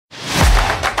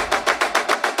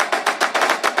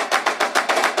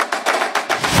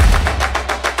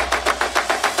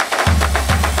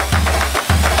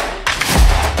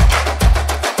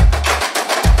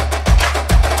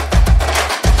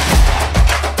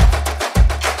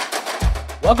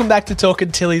Welcome back to Talking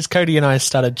Tillies. Cody and I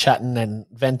started chatting and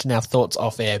venting our thoughts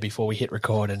off air before we hit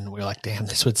record, and we were like, damn,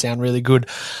 this would sound really good.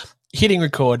 Hitting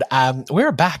record.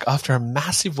 We're back after a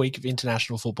massive week of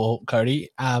international football,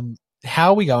 Cody. How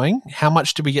are we going? How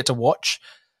much did we get to watch?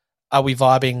 Are we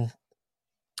vibing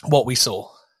what we saw?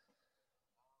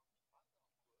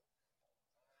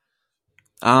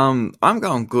 I'm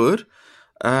going good.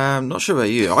 Not sure about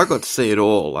you. I got to see it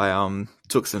all. I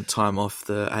took some time off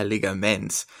the A-Liga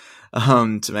men's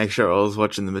to make sure I was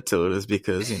watching the Matildas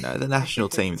because, you know, the national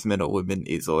team's men or women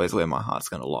is always where my heart's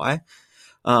going to lie.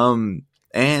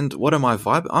 And what am I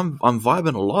vibing? I'm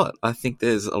vibing a lot. I think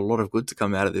there's a lot of good to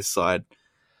come out of this side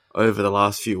over the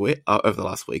last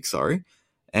week, sorry.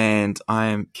 And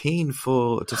I'm keen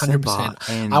for December 100%.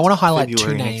 and I want to highlight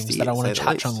February two names that I want to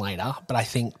touch on later, but I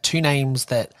think two names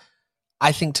that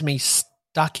I think to me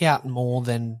stuck out more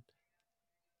than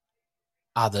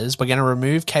others. We're going to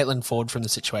remove Caitlin Ford from the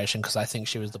situation because I think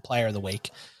she was the player of the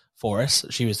week for us.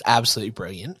 She was absolutely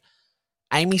brilliant.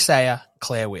 Amy Sayer,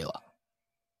 Claire Wheeler.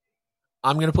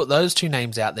 I'm going to put those two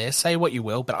names out there. Say what you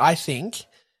will, but I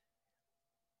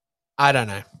don't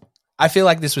know. I feel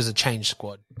like this was a change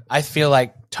squad. I feel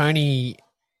like Tony,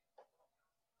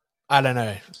 I don't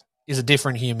know, is a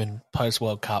different human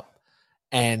post-World Cup.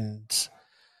 And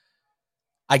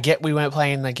I get we weren't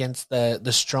playing against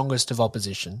the strongest of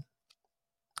opposition,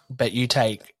 but you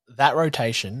take that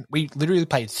rotation. We literally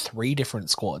played 3 different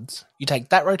squads. You take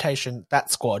that rotation,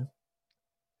 that squad,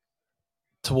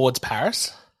 towards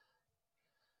Paris.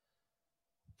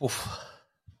 Oof.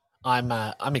 I'm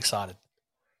excited.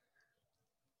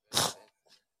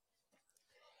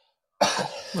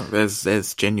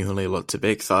 There's genuinely a lot to be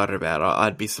excited about.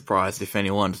 I'd be surprised if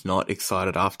anyone's not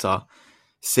excited after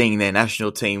seeing their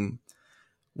national team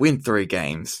win 3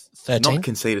 games, 13? not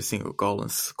concede a single goal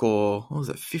and score, what was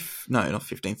it,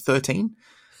 13?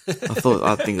 I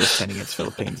think it was 10 against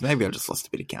Philippines. Maybe I just lost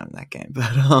a bit of count in that game.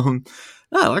 But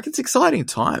no, like it's exciting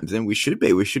times and we should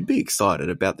be excited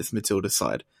about this Matilda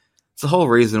side. It's the whole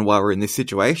reason why we're in this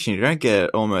situation. You don't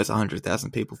get almost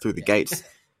 100,000 people through the gates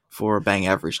for a bang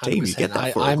average team. 100%. You get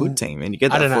that for a good team and you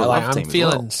get that for a rough team as well.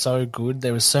 I'm feeling so good.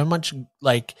 There was so much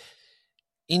like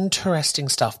interesting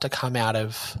stuff to come out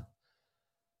of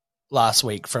last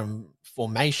week, from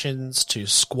formations to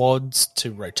squads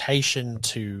to rotation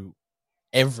to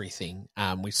everything.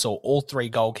 We saw all 3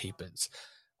 goalkeepers.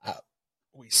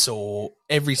 We saw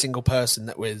every single person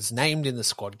that was named in the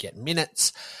squad get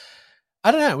minutes.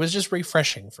 I don't know. It was just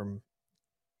refreshing from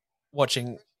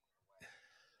watching.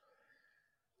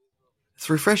 It's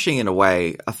refreshing in a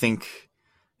way. I think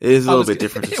it is a little bit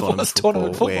different to tournament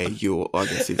football, where I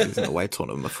guess it isn't a way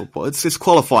tournament football. It's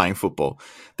qualifying football.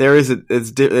 There's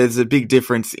a big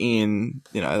difference in,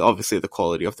 you know, obviously the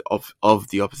quality of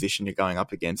the opposition you're going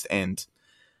up against, and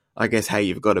I guess how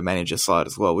you've got to manage your side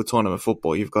as well. With tournament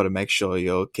football, you've got to make sure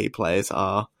your key players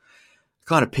are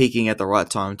kind of peaking at the right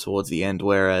time towards the end,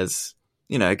 whereas,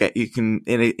 you know, you can,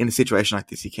 in a situation like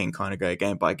this, you can kind of go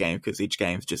game by game because each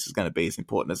game is just going to be as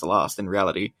important as the last. In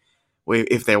reality,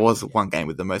 if there was one game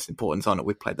with the most importance on it,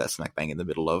 we played that smack bang in the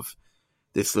middle of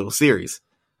this little series.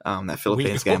 That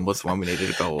Philippines game was the one we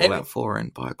needed to go all out for,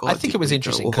 and by God, I think it was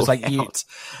interesting because, like, you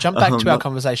jump back to our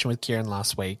conversation with Kieran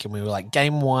last week, and we were like,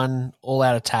 game 1, all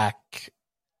out attack,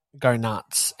 go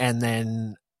nuts, and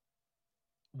then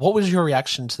what was your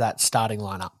reaction to that starting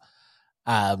lineup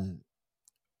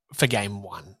for game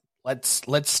 1?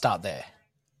 Let's start there.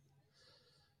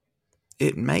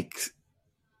 It makes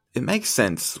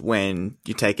sense when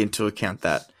you take into account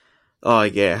that, oh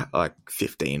yeah, like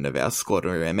 15 of our squad,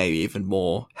 or maybe even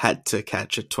more, had to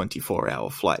catch a 24-hour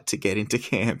flight to get into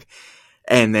camp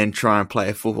and then try and play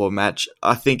a football match.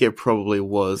 I think it probably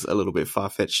was a little bit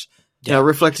far-fetched. Yeah. You know,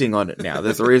 reflecting on it now,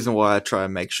 there's a reason why I try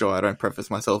and make sure I don't preface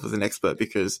myself as an expert,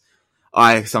 because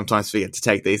I sometimes forget to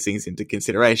take these things into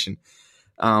consideration.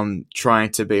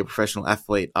 Trying to be a professional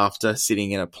athlete after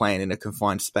sitting in a plane in a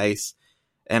confined space.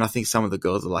 And I think some of the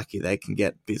girls are lucky they can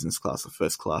get business class or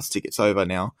first class tickets over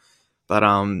now. But,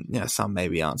 you know, some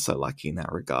maybe aren't so lucky in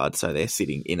that regard. So they're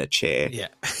sitting in a chair. Yeah.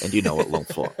 And you know what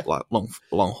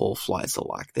long haul flights are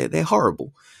like. They're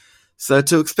horrible. So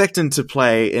to expect them to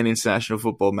play an international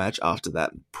football match after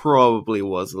that probably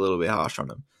was a little bit harsh on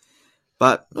them.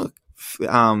 But look,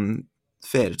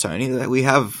 fair to Tony, we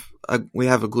have a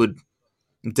good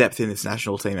depth in this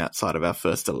national team outside of our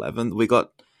first 11. We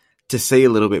got to see a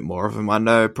little bit more of them. I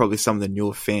know probably some of the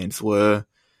newer fans were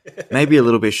maybe a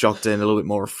little bit shocked and a little bit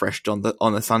more refreshed on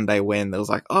the Sunday when there was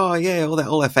like, oh yeah,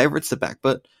 all our favourites are back.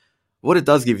 But what it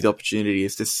does give you the opportunity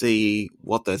is to see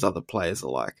what those other players are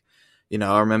like. You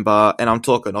know, I remember, and I'm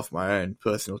talking off my own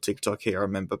personal TikTok here, I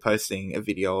remember posting a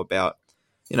video about,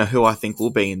 who I think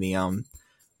will be in the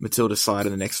Matilda side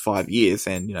in the next 5 years.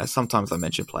 And, sometimes I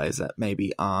mention players that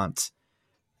maybe aren't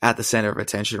at the center of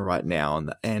attention right now,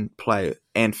 and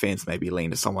fans maybe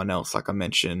lean to someone else. Like I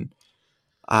mentioned,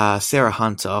 Sarah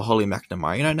Hunter, Holly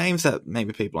McNamara, names that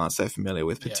maybe people aren't so familiar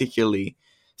with, particularly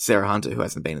Sarah Hunter, who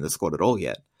hasn't been in the squad at all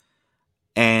yet.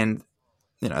 And,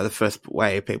 the first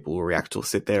way people will react will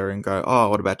sit there and go, oh,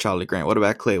 what about Charlie Grant? What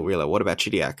about Claire Wheeler? What about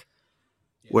Chidiac?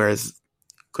 Yeah. Whereas,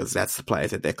 because that's the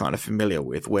players that they're kind of familiar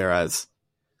with. Whereas,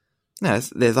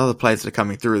 there's other players that are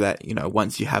coming through that,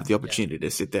 once you have the opportunity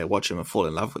to sit there, watch them and fall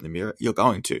in love with them, you're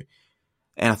going to.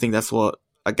 And I think that's what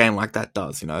a game like that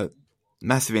does,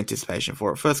 massive anticipation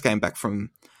for it. First game back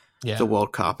from the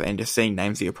World Cup and just seeing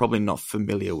names that you're probably not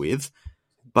familiar with.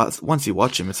 But once you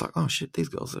watch them, it's like, oh shit, these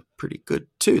girls are pretty good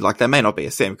too. Like, they may not be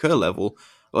a Sam Kerr level,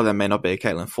 or they may not be a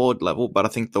Caitlin Ford level, but I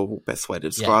think the best way to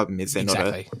describe them is they're not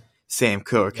a Sam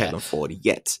Kerr or Caitlin Ford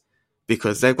yet,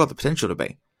 because they've got the potential to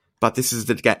be. But these are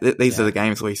the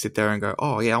games where you sit there and go,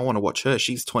 oh yeah, I want to watch her.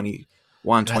 She's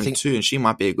 21, 22, and she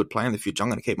might be a good player in the future. I'm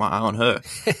going to keep my eye on her.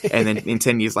 And then in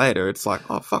 10 years later, it's like,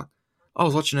 oh fuck, I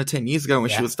was watching her 10 years ago when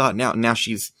she was starting out, and now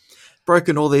she's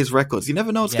broken all these records. You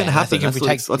never know what's going to happen.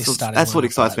 That's what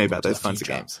excites me about those kinds of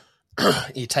games.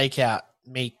 You take out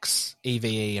Meeks,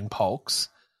 EVE, and Polks.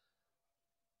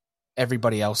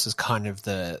 Everybody else is kind of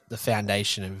the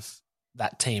foundation of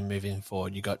that team moving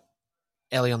forward. You got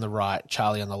Ellie on the right,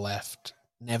 Charlie on the left,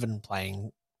 Nevin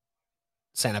playing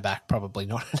centre back, probably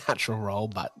not a natural role,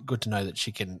 but good to know that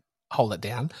she can hold it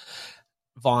down.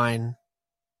 Vine,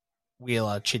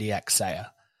 Wheeler, Chidiac, Sayer.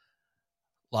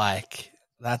 Like,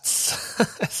 that's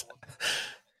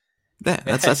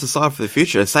that's a side for the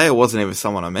future. Sayer wasn't even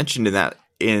someone I mentioned in that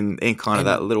in kind of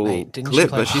that little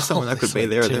clip, but she's someone that could be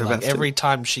there or thereabouts. Like, every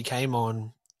time she came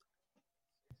on.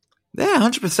 Yeah,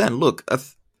 100%. Look,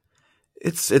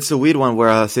 it's a weird one where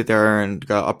I sit there and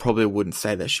go, I probably wouldn't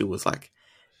say that she was like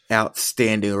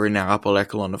outstanding or in our upper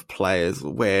echelon of players,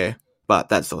 but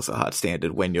that's also a hard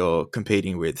standard when you're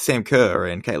competing with Sam Kerr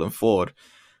and Caitlin Ford.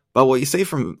 But what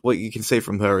you can see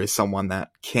from her is someone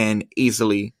that can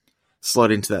easily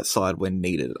slot into that side when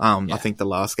needed. I think the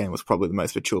last game was probably the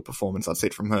most mature performance I've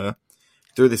seen from her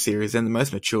through the series, and the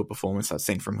most mature performance I've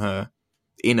seen from her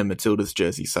in a Matilda's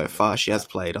jersey so far. She has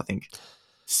played, I think,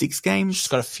 6 games. She's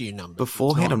got a few numbers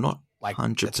beforehand. I'm not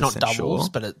 100% it's not doubles, sure,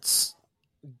 but it's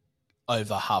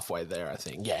over halfway there, I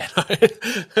think. Yeah,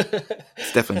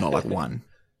 it's definitely not like one.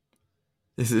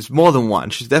 This is more than one.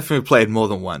 She's definitely played more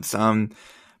than once.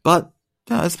 But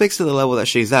it speaks to the level that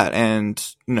she's at, and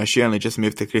she only just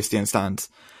moved to Kristianstad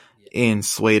in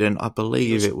Sweden. I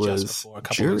believe it was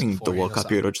during the World Cup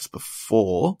period or just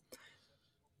before.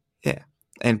 Yeah,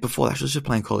 and before that, she was just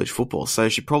playing college football, so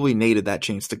she probably needed that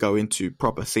chance to go into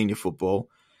proper senior football,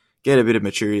 get a bit of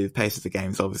maturity. The pace of the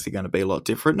game is obviously going to be a lot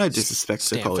different. No disrespect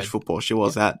to college football. She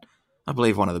was at, I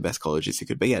believe, one of the best colleges you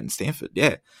could be at in Stanford.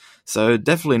 Yeah. So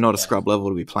definitely not a scrub level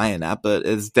to be playing at, but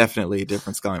it's definitely a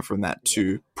difference going from that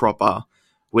to proper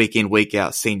week in, week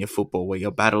out senior football where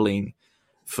you're battling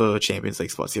for Champions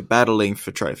League spots, you're battling for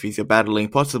trophies, you're battling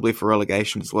possibly for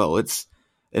relegation as well. It's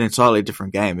an entirely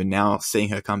different game, and now seeing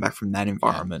her come back from that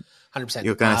environment, 100%.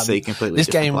 You're going to see completely this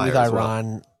different game with players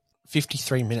Iran.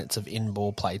 53 minutes of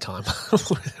in-ball play time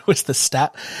was the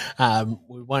stat.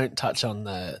 We won't touch on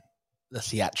the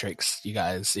theatrics, you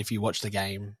guys. If you watch the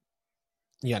game,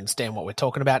 you understand what we're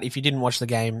talking about. If you didn't watch the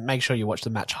game, make sure you watch the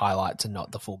match highlights and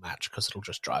not the full match, because it'll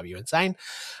just drive you insane.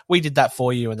 We did that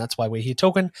for you, and that's why we're here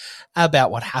talking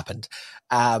about what happened.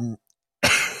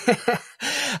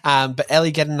 But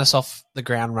Ellie getting us off the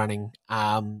ground running.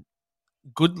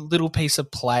 Good little piece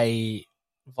of play.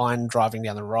 Vine driving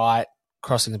down the right,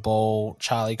 crossing the ball.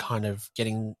 Charlie kind of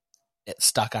getting it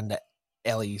stuck under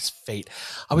Ellie's feet.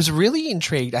 I was really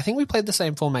intrigued. I think we played the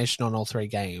same formation on all 3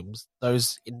 games.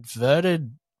 Those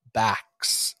inverted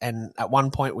backs, and at one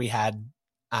point we had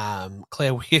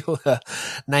Claire Wheeler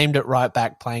named at right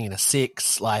back playing in a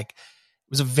 6. Like, it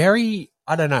was a very,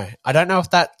 I don't know if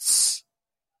that's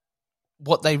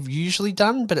what they've usually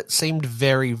done, but it seemed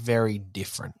very, very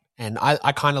different. And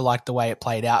I kind of liked the way it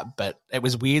played out, but it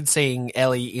was weird seeing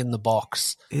Ellie in the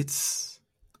box. It's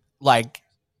like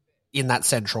in that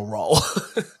central role.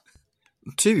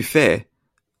 To be fair,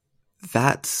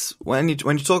 that's when you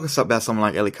talk about someone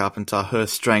like Ellie Carpenter, her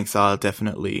strengths are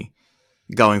definitely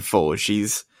going forward.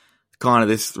 She's kind of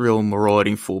this real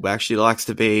marauding fullback. She likes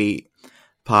to be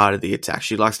part of the attack.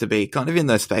 She likes to be kind of in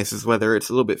those spaces, whether it's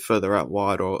a little bit further out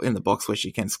wide or in the box where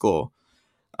she can score.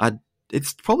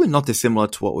 It's probably not dissimilar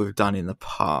to what we've done in the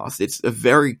past. It's a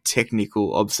very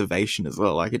technical observation as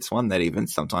well. Like, it's one that even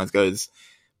sometimes goes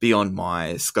beyond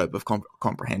my scope of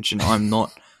comprehension. I'm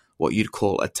not what you'd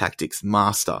call a tactics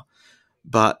master,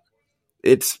 but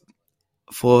it's,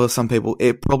 for some people,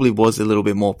 it probably was a little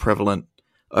bit more prevalent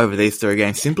over these 3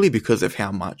 games simply because of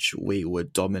how much we were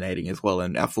dominating as well,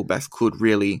 and our fullbacks could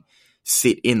really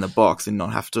sit in the box and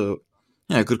not have to,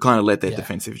 could kind of let their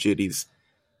defensive duties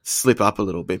slip up a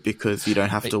little bit because you don't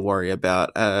have to worry about,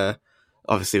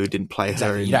 obviously we didn't play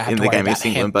her in the game against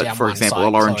England, but for example,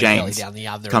 Lauren James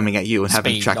coming at you and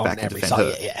having to track back and defend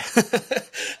her. Yeah.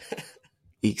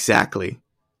 Exactly.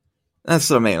 That's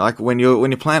what I mean. Like when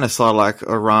you're playing a side like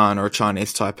Iran or a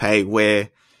Chinese Taipei where,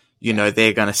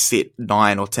 they're going to sit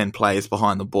 9 or 10 players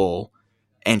behind the ball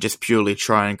and just purely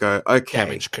try and go, okay,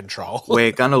 damage control.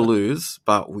 We're going to lose,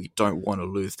 but we don't want to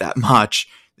lose that much.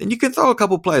 Then you can throw a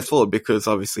couple players forward because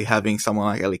obviously having someone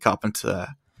like Ellie Carpenter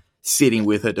sitting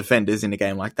with her defenders in a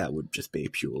game like that would just be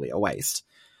purely a waste.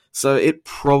 So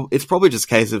it's probably just a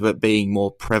case of it being more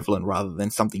prevalent rather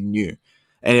than something new.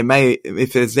 And it may,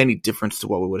 if there's any difference to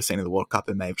what we would have seen in the World Cup,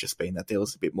 it may have just been that there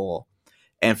was a bit more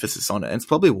emphasis on it. And it's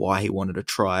probably why he wanted to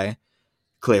try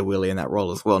Claire Wheeler in that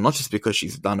role as well. Not just because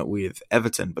she's done it with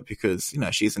Everton, but because,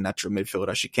 she's a natural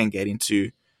midfielder. She can get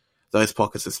into those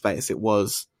pockets of space. It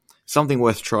was something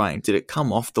worth trying. Did it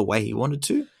come off the way he wanted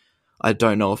to? I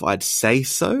don't know if I'd say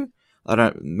so.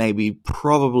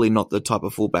 Probably not the type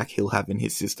of fullback he'll have in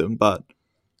his system, but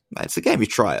it's a game you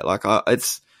try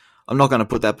it. I'm not going to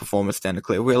put that performance down to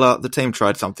Claire Wheeler. The team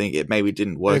tried something. It maybe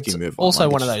didn't work. You move on. Also,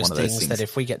 one of those things that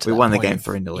if we get to we won the game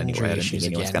 3-0 anyway. I don't think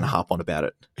anyone's going to harp on about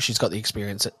it. She's got the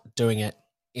experience at doing it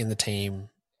in the team.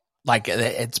 Like,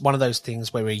 it's one of those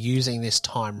things where we're using this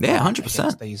time 100%.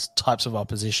 against these types of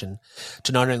opposition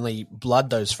to not only blood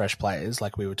those fresh players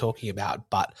like we were talking about,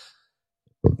 but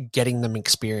getting them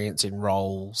experience in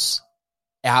roles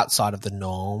outside of the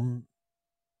norm.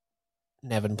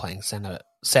 Nevin playing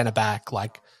centre back,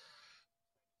 like.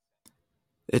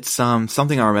 It's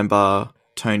something I remember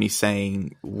Tony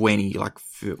saying when he,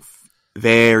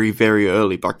 very, very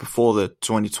early, before the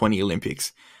 2020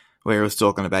 Olympics, where he was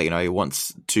talking about, he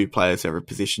wants 2 players every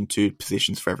position, 2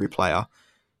 positions for every player.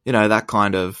 That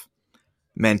kind of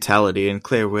mentality. And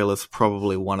Claire Wheeler's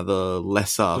probably one of the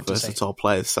lesser versatile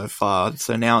players so far.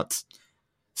 So now it's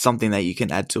something that you can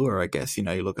add to her, I guess. You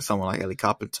look at someone like Ellie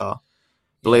Carpenter.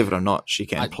 Believe it or not, she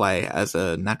can play as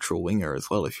a natural winger as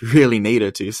well if you really need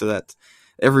her to. So that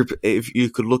if you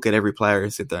could look at every player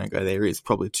and sit there and go, there is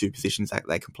probably 2 positions that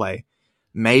they can play.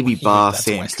 Maybe bar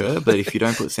Sam Kerr, but if you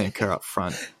don't put Sam Kerr up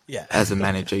front as a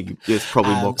manager, there's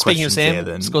probably more questions Sam, there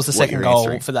than scores the second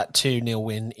goal for that 2-0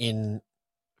 win in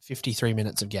 53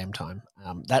 minutes of game time.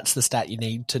 That's the stat you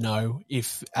need to know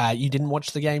if you didn't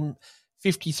watch the game.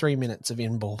 53 minutes of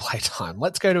in-ball play time.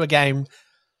 Let's go to a game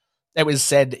that was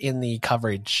said in the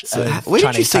coverage of where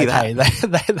Chinese did you see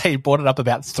Taipei. They brought it up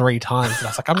about 3 times, and I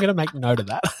was like, I'm going to make note of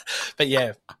that. But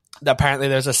yeah, apparently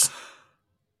there's a...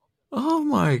 Oh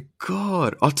my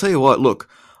God. I'll tell you what, look,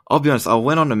 I'll be honest, I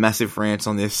went on a massive rant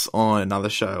on this on another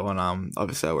show on,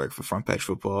 obviously I work for Front Page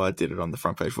Football. I did it on the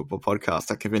Front Page Football podcast.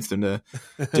 I convinced him to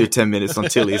do 10 minutes on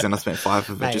Tillies and I spent 5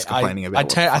 of it just complaining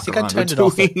about I think I turned it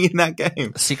off in that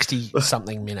game.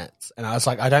 60-something minutes. And I was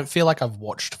like, I don't feel like I've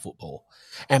watched football.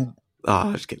 And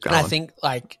I just kept going. And I think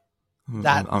that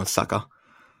I'm a sucker.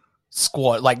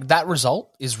 Squad, that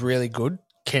result is really good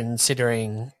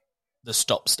considering the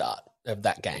stop-start of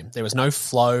that game. There was no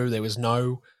flow. There was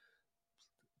no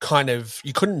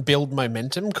you couldn't build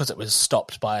momentum because it was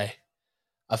stopped by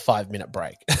a 5-minute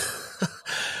break.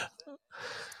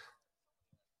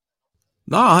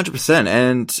 No, 100%.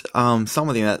 And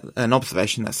an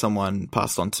observation that someone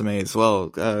passed on to me as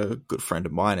well, a good friend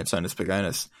of mine, it's Onus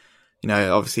Pagonis.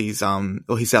 Obviously he's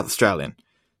South Australian.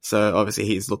 So obviously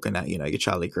he's looking at, your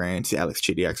Charlie Grant, your Alex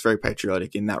Chidiak's very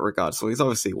patriotic in that regard. So he's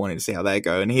obviously wanting to see how they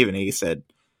go. And even he said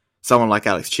someone like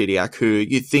Alex Chidiak, who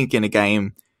you'd think in a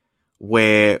game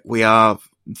where we are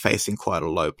facing quite a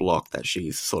low block, that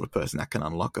she's the sort of person that can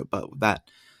unlock it. But that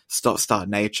stop-start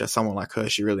nature, someone like her,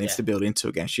 she really needs to build into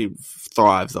a game. She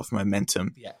thrives off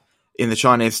momentum. Yeah. In the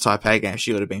Chinese Taipei game,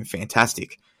 she would have been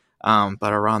fantastic.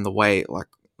 But around the way,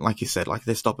 like you said,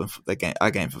 they're stopping a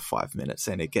game for 5 minutes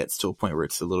and it gets to a point where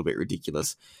it's a little bit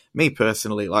ridiculous. Me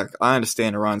personally, I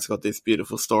understand Iran's got this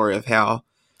beautiful story of how,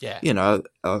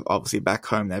 obviously back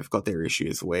home they've got their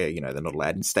issues where, they're not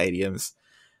allowed in stadiums,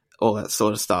 all that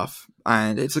sort of stuff.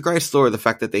 And it's a great story, the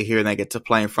fact that they're here and they get to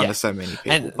play in front of so many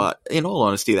people. But in all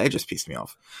honesty, they just pissed me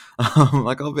off.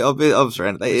 I'll be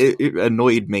straight. It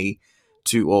annoyed me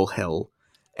to all hell.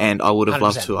 And I would have 100%.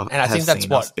 Loved to have And I think that's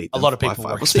what a lot of people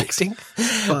were expecting.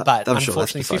 But sure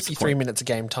unfortunately, 53 minutes of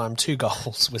game time, 2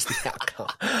 goals was the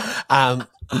outcome.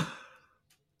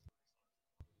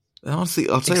 Honestly,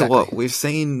 I'll tell you what, we've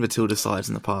seen Matilda sides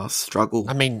in the past struggle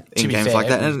in games like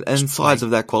that, and sides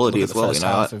of that quality as well.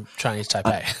 Half of Chinese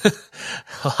Taipei.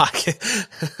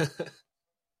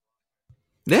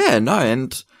 Yeah, no,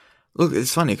 and look,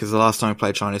 it's funny because the last time we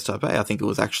played Chinese Taipei, I think it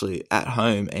was actually at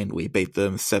home and we beat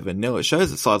them 7-0. It shows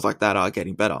that sides like that are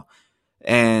getting better.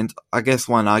 And I guess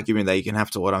one argument that you can have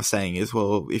to what I'm saying is,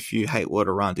 well, if you hate what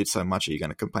Iran did so much, are you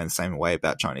going to complain the same way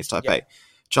about Chinese Taipei? Yeah.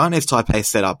 Chinese Taipei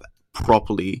set up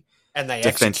properly and they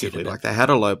defensively. Like they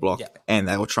had a low block and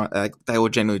they were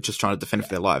generally just trying to defend for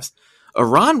their lives.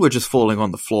 Iran were just falling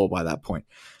on the floor by that point.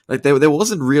 Like there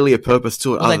wasn't really a purpose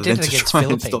to it other than to try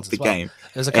and stop the game.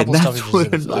 There's a couple of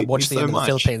stoppages. I watched the end of the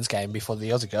Philippines game before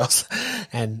the Aussie girls,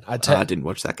 and I didn't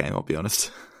watch that game. I'll be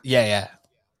honest. Yeah.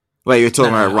 Wait, you're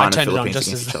talking about Iran and Philippines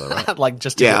against each other, right? Like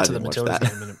just to get to the Matildas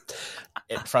game, and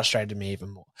it frustrated me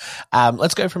even more.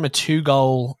 Let's go from a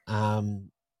 2-goal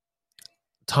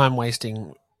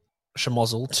time-wasting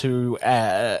schmozzle to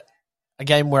a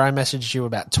game where I messaged you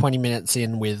about 20 minutes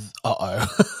in with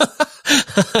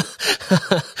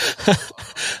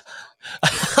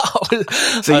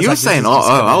So you were saying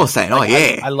I was saying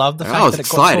yeah. I love the fact that it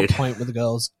got to a point where the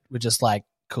girls were just like,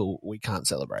 cool, we can't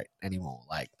celebrate anymore.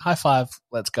 Like, high five,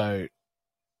 let's go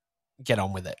get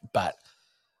on with it. But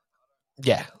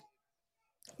yeah,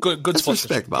 good sports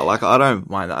respect, but like I don't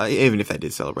mind. Even if they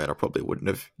did celebrate, I probably wouldn't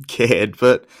have cared.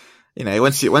 But you know,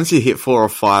 once you hit 4 or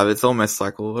 5, it's almost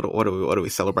like, well, what are we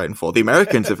celebrating for? The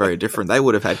Americans are very different. They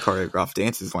would have had choreographed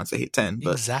dances once they hit 10.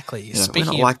 But, exactly. You know, we're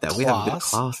not like that. We have a bit of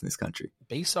class in this country.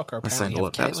 B Soccer apparently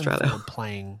have Caitlin Ford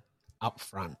playing up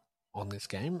front on this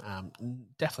game.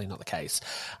 Definitely not the case.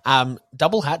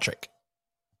 Double hat trick.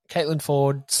 Caitlin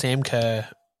Ford, Sam Kerr,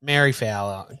 Mary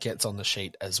Fowler gets on the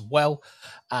sheet as well.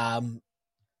 And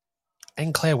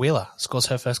Claire Wheeler scores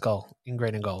her first goal in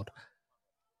green and gold.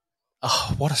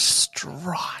 Oh, what a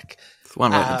strike. It's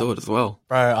one way to do it as well.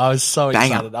 Bro, I was so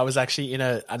excited. I was actually in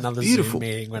another Zoom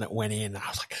meeting when it went in. I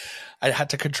was like, I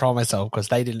had to control myself because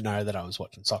they didn't know that I was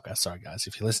watching soccer. Sorry, guys,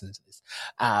 if you're listening to this.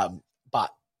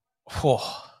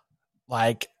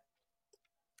 Like,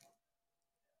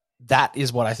 that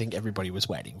is what I think everybody was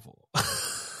waiting for.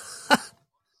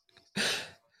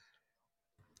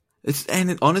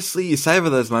 Honestly, you savor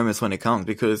those moments when it comes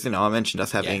because, I mentioned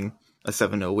us having a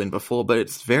 7-0 win before, but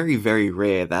it's very, very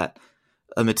rare that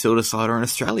a Matilda side or an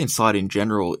Australian side in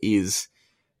general is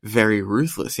very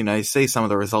ruthless. You see some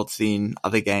of the results in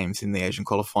other games in the Asian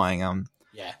qualifying. I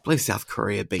believe South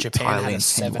Korea beat Japan Thailand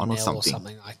 10-1 or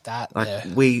something like that. Like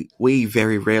we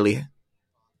very rarely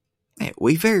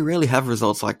have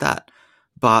results like that.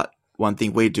 But one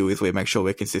thing we do is we make sure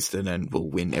we're consistent and we'll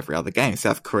win every other game.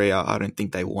 South Korea, I don't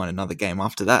think they won another game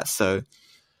after that. So,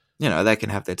 they can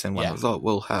have their 10-1 result.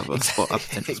 We'll have a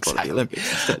potential spot at the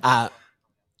Olympics instead. I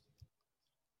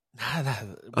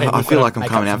feel like I'm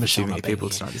coming out for too many people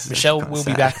tonight. Michelle will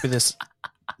be back with us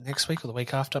next week or the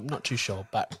week after. I'm not too sure,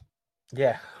 but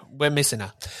yeah, we're missing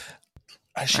her.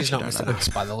 She's not missing us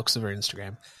by the looks of her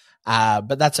Instagram,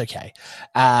 but that's okay.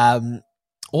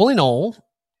 All in all,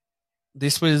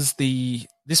 this was the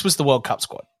World Cup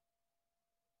squad.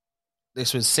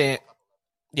 This was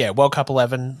World Cup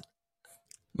 11.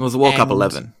 It was a World Cup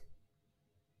 11.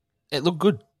 It looked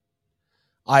good.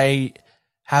 I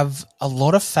have a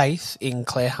lot of faith in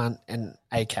Claire Hunt and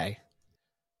AK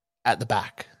at the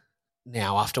back.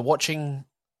 Now, after watching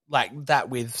like that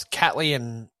with Catley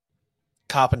and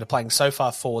Carpenter playing so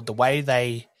far forward, the way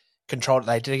they controlled it,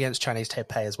 they did against Chinese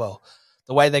Taipei as well,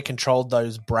 the way they controlled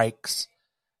those breaks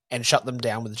and shut them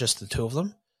down with just the two of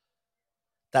them,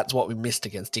 that's what we missed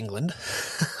against England.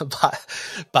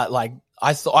 but like,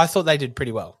 I thought they did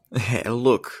pretty well. Yeah,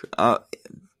 look,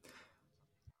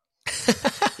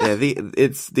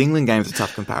 the England game's a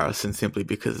tough comparison simply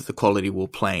because of the quality we're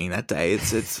playing that day.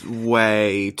 It's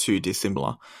way too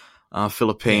dissimilar.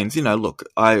 Philippines, look,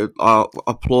 I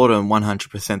applaud them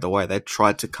 100% the way they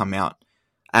tried to come out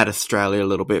at Australia a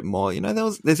little bit more.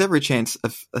 There's every chance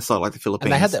a side like the Philippines,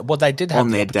 and they had that. Well, they did have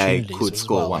on their day could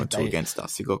score 1 or 2 against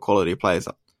us. You got quality players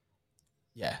up.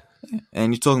 Yeah.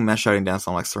 And you're talking about shutting down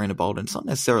someone like Serena Bolden. It's not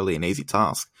necessarily an easy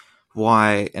task.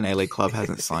 Why an A-League club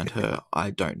hasn't signed her, I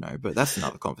don't know. But that's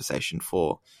another conversation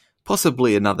for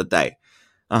possibly another day.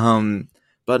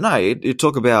 But no, you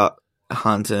talk about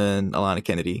Hunt and Alana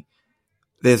Kennedy.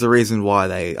 There's a reason why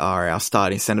they are our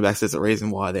starting centre-backs. There's a reason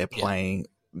why they're playing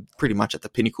pretty much at the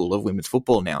pinnacle of women's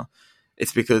football now.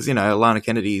 It's because, Alana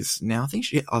Kennedy's now,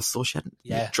 I saw she hadn't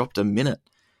dropped a minute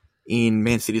in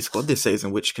Man City's squad this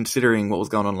season, which, considering what was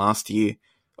going on last year,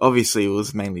 obviously it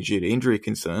was mainly due to injury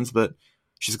concerns, but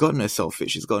she's gotten herself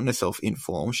fit. She's gotten herself in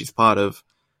form. She's part of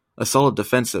a solid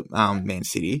defence at Man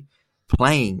City,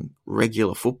 playing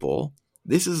regular football,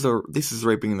 this is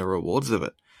reaping the rewards of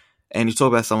it. And you talk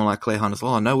about someone like Claire Hunt as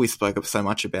well. I know we spoke up so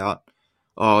much about,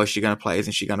 is she going to play?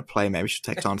 Isn't she going to play? Maybe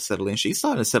she'll take time to settle in. She's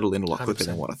starting to settle in a lot 100%. quicker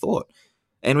than what I thought.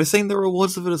 And we're seeing the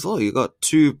rewards of it as well. You've got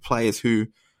two players who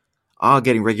are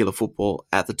getting regular football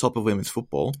at the top of women's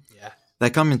football. Yeah. They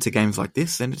come into games like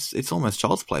this, and it's almost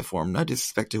child's play for them. No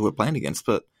disrespect to who we're playing against,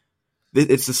 but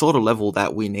it's the sort of level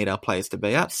that we need our players to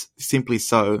be at, simply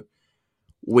so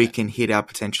we can hit our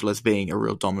potential as being a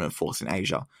real dominant force in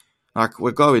Asia. Like,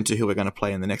 we'll go into who we're going to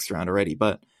play in the next round already,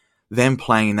 but them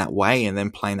playing that way and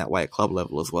then playing that way at club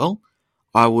level as well,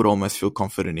 I would almost feel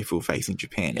confident if we were facing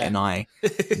Japan. Yeah. And I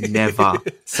never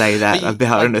say that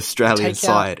about an Australian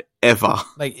side, ever.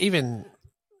 Like, even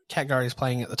Katgari is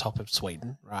playing at the top of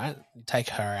Sweden, right? You take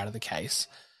her out of the case.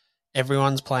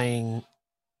 Everyone's playing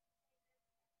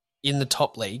in the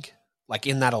top league, like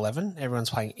in that 11. Everyone's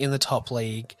playing in the top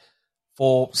league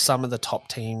for some of the top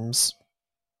teams.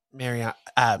 Mackenzie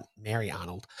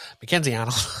Arnold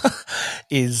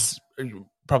is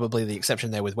probably the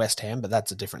exception there with West Ham, but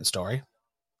that's a different story.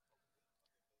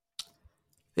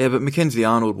 Yeah, but Mackenzie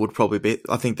Arnold would probably be,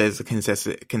 I think there's a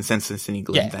consensus in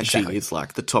England that exactly. She is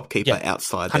like the top keeper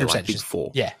outside their like big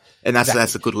four. Yeah. And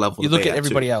that's a good level you to look be at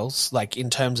everybody too. else, like in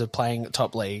terms of playing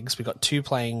top leagues, we've got 2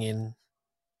 playing in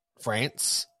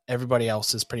France. Everybody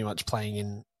else is pretty much playing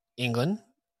in England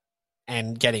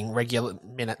and getting regular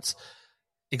minutes.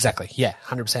 Exactly. Yeah,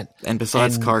 100%. And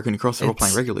besides Cara Cooney-Cross, they're all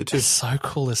playing regularly too. It's so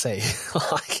cool to see.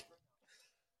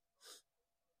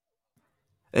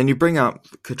 And you bring up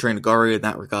Katrina Gorry in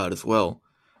that regard as well.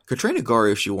 Katrina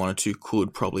Gorry, if she wanted to,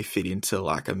 could probably fit into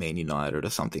like a Man United or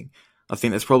something. I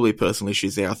think there's probably personal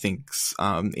issues there. I think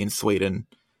in Sweden,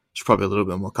 she's probably a little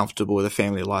bit more comfortable with a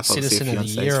family life. Obviously, her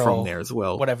fiance's from there as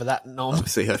well. Whatever that norm.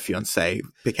 Obviously, her fiance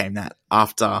became that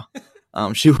after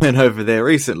she went over there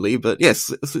recently. But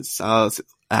yes,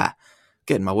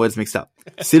 getting my words mixed up.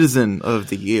 Citizen of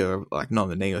the Year, like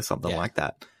nominee or something like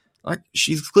that. Like,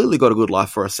 she's clearly got a good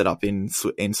life for her set up in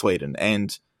Sweden,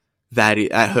 and that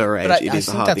at her age, it is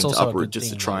a hard thing to uproot just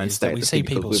to try and stay. We see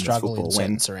people struggle in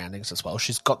certain surroundings as well.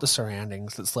 She's got the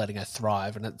surroundings that's letting her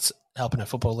thrive, and it's helping her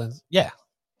football. And yeah,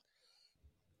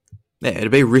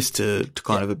 it'd be a risk to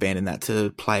kind of abandon that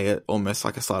to play it almost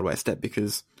like a sideways step,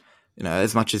 because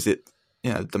as much as it,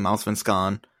 the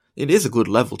Allsvenskan, it is a good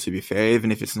level, to be fair,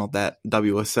 even if it's not that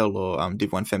WSL or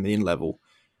Div 1 feminine level.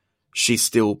 She's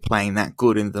still playing that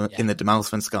good in the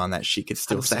Allsvenskan that she could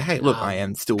still say, hey, look, I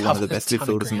am still one of the best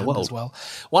midfielders in the world. As well.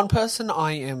 One person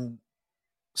I am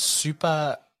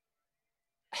super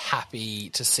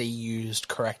happy to see used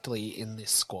correctly in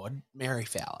this squad, Mary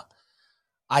Fowler.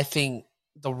 I think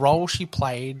the role she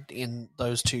played in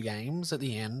those 2 games at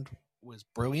the end was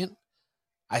brilliant.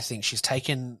 I think she's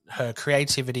taken her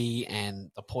creativity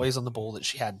and the poise on the ball that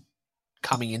she had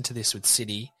coming into this with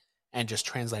City and just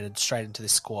translated straight into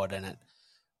this squad. And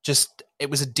it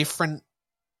was a different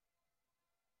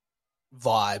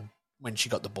vibe when she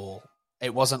got the ball.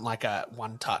 It wasn't like a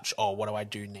one touch, what do I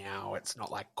do now? It's not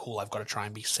like, cool, I've got to try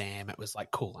and be Sam. It was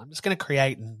like, cool, I'm just going to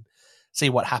create and see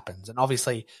what happens. And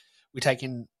obviously we take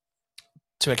into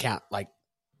account like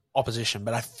opposition,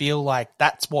 but I feel like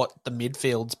that's what the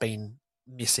midfield's been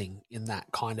missing in that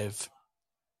kind of...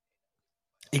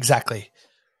 Exactly.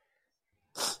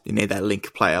 You need that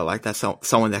link player, like that's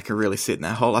someone that can really sit in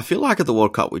that hole. I feel like at the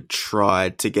World Cup we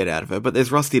tried to get out of her, but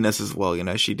there's rustiness as well.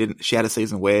 She had a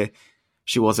season where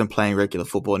she wasn't playing regular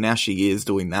football. Now she is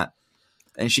doing that,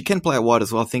 and she can play out wide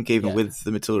as well. I think even with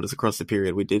the Matildas across the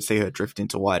period, we did see her drift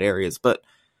into wide areas, but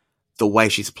the way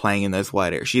she's playing in those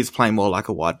wide areas, she's playing more like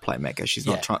a wide playmaker. She's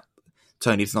not trying.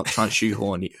 Tony's not trying to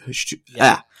shoehorn.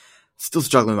 Still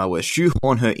struggling with my words.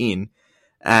 Shoehorn her in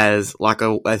as like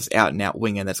as out and out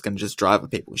winger that's going to just drive at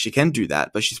people. She can do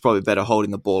that, but she's probably better holding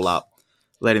the ball up,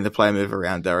 letting the player move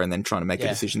around her, and then trying to make a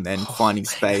decision, then finding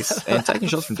space and taking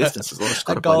shots from distance as well. She's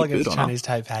got a goal against Chinese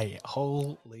Taipei.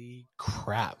 Holy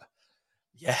crap!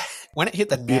 Yeah, when it hit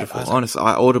the net, beautiful. Honestly,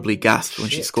 I audibly gasped when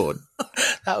she scored.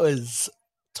 That was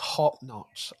top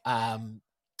notch.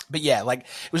 But yeah, like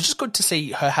it was just good to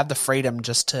see her have the freedom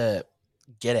just to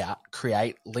get out,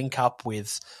 create, link up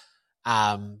with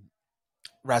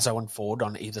Razzo and Ford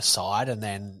on either side, and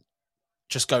then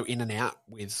just go in and out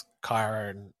with Kyra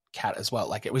and Kat as well.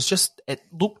 Like it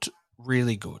looked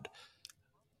really good.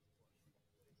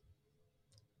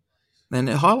 And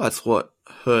it highlights what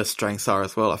her strengths are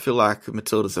as well. I feel like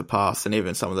Matildas have passed, and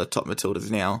even some of the top Matildas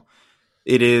now,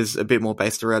 it is a bit more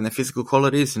based around their physical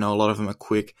qualities. A lot of them are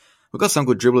quick. We've got some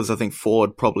good dribblers. I think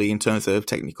Ford probably, in terms of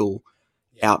technical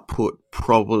output,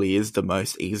 probably is the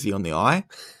most easy on the eye.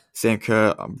 Sam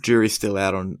Kerr, jury's still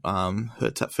out on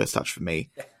her first touch for me.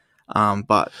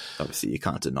 But obviously you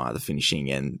can't deny the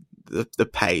finishing and the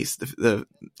pace, the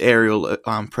aerial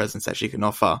presence that she can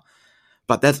offer.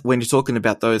 But that's when you're talking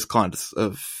about those kinds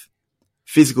of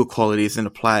physical qualities in a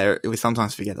player, we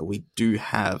sometimes forget that we do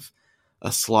have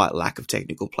a slight lack of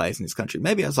technical players in this country.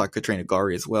 Maybe it's like Katrina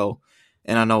Gorry as well.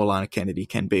 And I know Alana Kennedy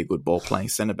can be a good ball-playing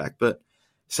centre-back, but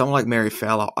someone like Mary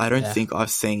Fowler, I don't think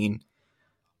I've seen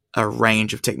a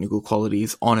range of technical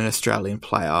qualities on an Australian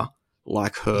player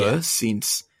like her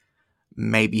since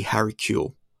maybe Harry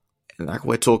Kuehl. And like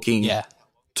we're talking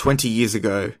 20 years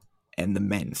ago and the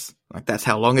men's. Like that's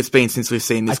how long it's been since we've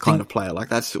seen this kind of player. Like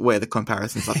that's where the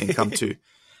comparisons I think come to.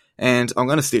 And I'm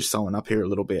going to stitch someone up here a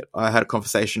little bit. I had a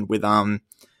conversation with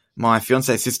my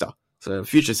fiance's sister, so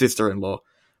future sister-in-law,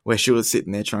 where she was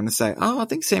sitting there trying to say, "Oh, I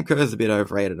think Sam Kerr is a bit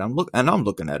overrated." I'm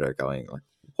looking at her going, like,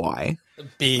 "Why?"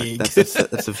 Big. Like,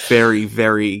 that's a very,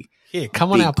 very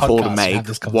come on big our podcast call to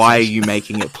make. Why are you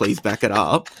making it? Please back it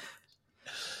up.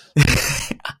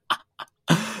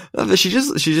 But she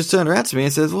just turned around to me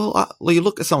and says, "Well, you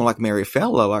look at someone like Mary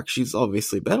Fowler, like she's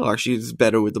obviously better. Like she's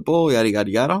better with the ball, yada yada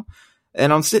yada."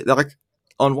 And I'm sitting like,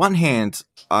 on one hand,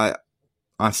 I'm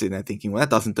sitting there thinking, well, that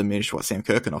doesn't diminish what Sam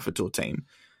Kerr can offer to a team.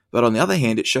 But on the other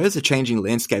hand, it shows the changing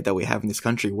landscape that we have in this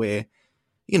country where,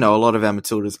 you know, a lot of our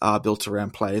Matildas are built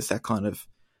around players that kind of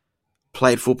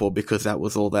played football because that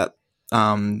was all that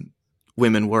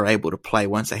women were able to play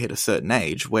once they hit a certain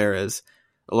age. Whereas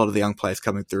a lot of the young players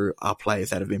coming through are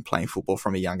players that have been playing football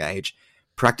from a young age,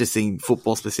 practicing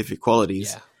football-specific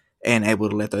qualities and able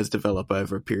to let those develop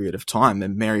over a period of time.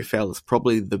 And Mary Fowler is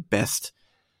probably the best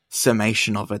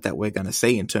summation of it that we're going to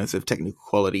see in terms of technical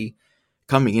quality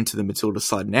coming into the Matilda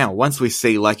side now. Once we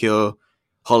see like your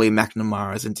Holly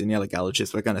McNamara's and Daniela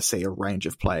Gallagher's, we're going to see a range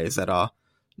of players that are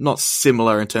not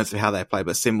similar in terms of how they play,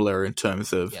 but similar in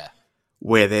terms of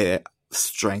where their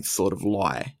strengths sort of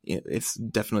lie. It's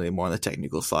definitely more on the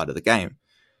technical side of the game.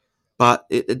 But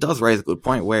it does raise a good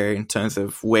point where in terms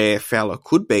of where Fowler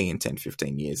could be in 10,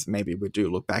 15 years, maybe we do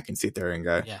look back and sit there and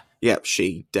go,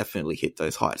 she definitely hit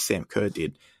those heights Sam Kerr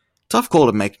did. Tough call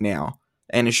to make now,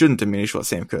 and it shouldn't diminish what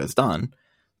Sam Kerr's done,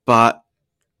 but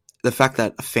the fact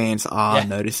that fans are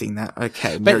noticing that,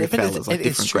 okay, Mary Fowler's like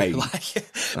different grade.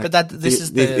 But this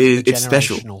is the generational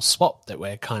special swap that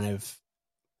we're kind of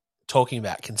talking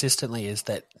about consistently, is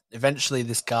that eventually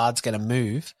this guard's going to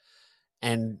move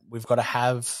and we've got to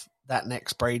have that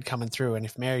next breed coming through. And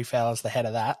if Mary Fowler's the head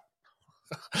of that,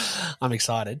 I'm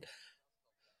excited.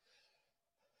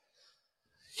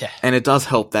 Yeah. And it does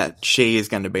help that she is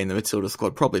going to be in the Matilda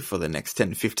squad probably for the next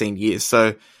 10 to 15 years.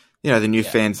 So, you know, the new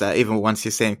fans that even once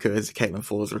your Sam Kerrs, Caitlin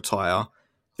Forders retire,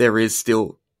 there is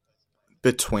still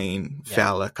between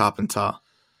Fowler, Carpenter,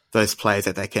 those players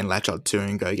that they can latch on to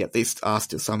and go, these are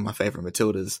still some of my favourite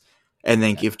Matildas, and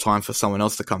then give time for someone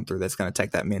else to come through that's going to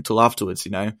take that mantle afterwards,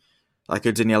 you know? Like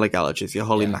your Daniela Gallagher's, your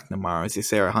Holly McNamara's, your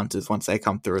Sarah Hunters, once they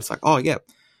come through, it's like, oh, yeah,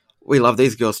 we love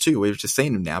these girls too. We've just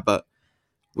seen them now, but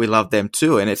we love them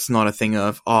too. And it's not a thing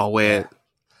of, we're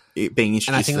being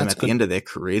introduced to them at the end of their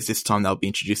careers. This time they'll be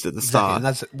introduced at the start and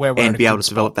that's where and be able to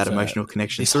develop that emotional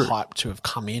connection this through. Hype to have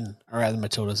come in around the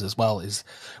Matildas as well is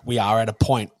we are at a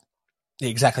point,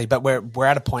 exactly, but we're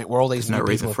at a point where all these new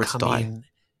people have come in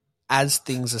as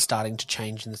things are starting to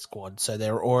change in the squad. So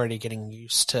they're already getting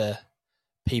used to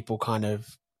people kind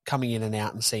of coming in and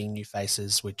out and seeing new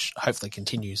faces, which hopefully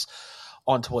continues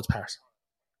on towards Paris.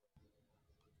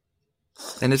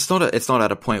 And it's not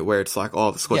at a point where it's like,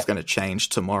 the squad's going to change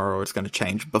tomorrow or it's going to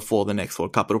change before the next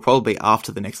World Cup. It'll probably be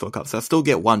after the next World Cup. So I'll still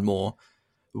get one more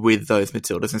with those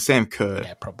Matildas. And Sam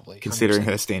Kerr, probably, considering 100%.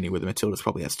 her standing with the Matildas,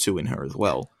 probably has 2 in her as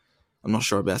well. I'm not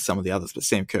sure about some of the others, but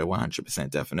Sam Kerr 100%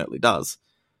 definitely does.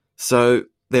 So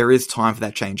there is time for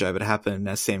that changeover to happen.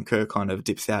 As Sam Kerr kind of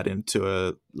dips out into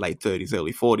a late 30s,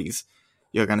 early 40s,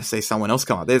 you're going to see someone else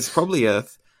come up. There's probably a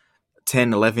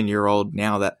 10, 11-year-old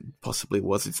now that possibly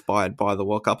was inspired by the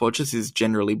World Cup or just is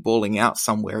generally balling out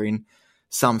somewhere in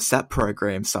some SAP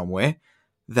program somewhere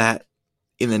that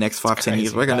in the next 5-10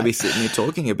 years we're going to be sitting here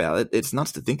talking about it. It's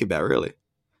nuts to think about, really.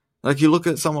 Like you look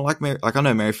at someone like Mary, like I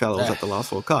know Mary Fowler was at the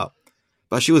last World Cup,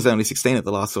 but she was only 16 at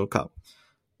the last World Cup.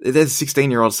 There's a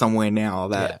 16-year-old somewhere now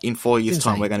that in 4 years'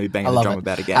 time we're going to be banging the drum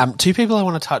about again. 2 people I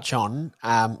want to touch on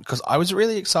because I was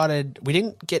really excited. We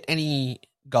didn't get any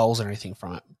goals or anything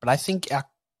from it, but I think our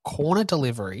corner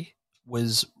delivery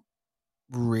was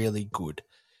really good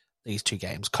these 2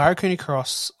 games. Kyra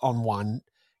Cooney-Cross on one,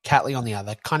 Catley on the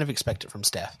other. Kind of expect it from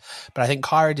Steph, but I think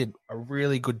Kyra did a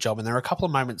really good job, and there were a couple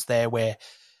of moments there where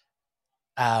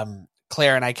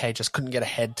Claire and AK just couldn't get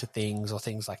ahead to things or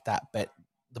things like that, but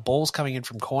the balls coming in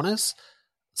from corners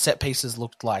set pieces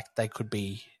looked like they could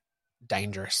be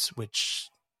dangerous, which,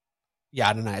 yeah,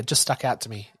 I don't know. It just stuck out to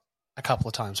me a couple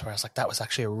of times where I was like, that was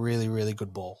actually a really, really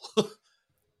good ball.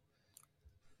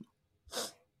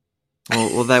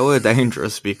 Well, they were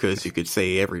dangerous because you could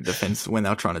see every defense when they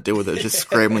were trying to deal with it, just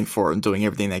scrambling for it and doing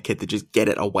everything they could to just get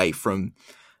it away from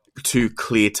two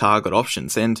clear target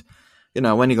options. And,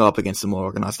 when you go up against a more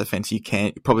organized defense, you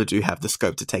probably do have the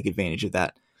scope to take advantage of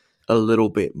that a little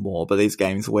bit more. But these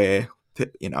games where,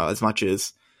 as much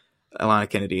as Alana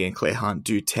Kennedy and Claire Hunt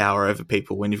do tower over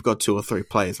people, when you've got 2 or 3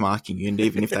 players marking you, and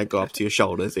even if they go up to your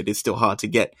shoulders, it is still hard to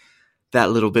get that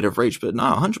little bit of reach. But no,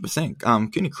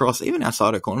 100%. Cooney Cross, even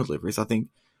outside of corner deliveries, I think,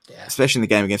 especially in the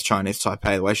game against Chinese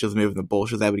Taipei, the way she was moving the ball,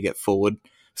 she was able to get forward.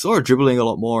 Saw her dribbling a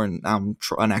lot more and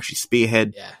try and actually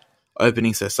spearhead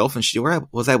openings herself, and she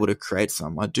was able to create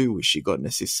some. I do wish she got an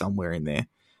assist somewhere in there.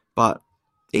 But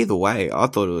either way, I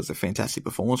thought it was a fantastic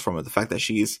performance from her. The fact that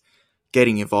she's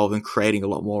getting involved and creating a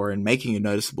lot more and making a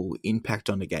noticeable impact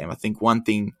on the game. I think one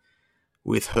thing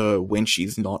with her, when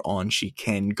she's not on, she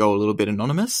can go a little bit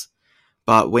anonymous.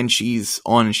 But when she's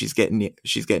on and she's getting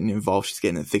involved, she's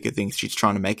getting in the thick of things, she's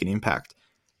trying to make an impact.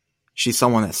 She's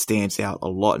someone that stands out a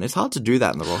lot, and it's hard to do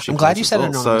that in the role. I'm glad you said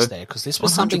anonymous there, because this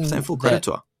was something full credit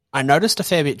to her. I noticed a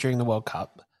fair bit during the World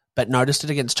Cup, but noticed it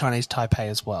against Chinese Taipei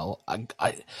as well.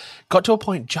 I got to a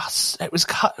point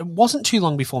it wasn't too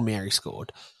long before Mary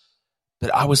scored,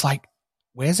 but I was like,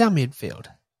 "Where's our midfield?"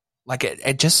 Like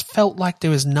it just felt like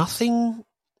there was nothing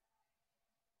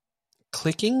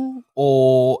clicking,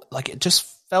 or like it just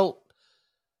felt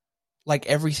like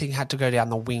everything had to go down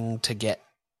the wing to get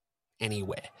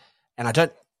anywhere. And I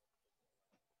don't...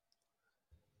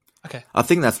 Okay. I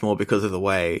think that's more because of the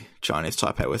way Chinese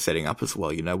Taipei were setting up as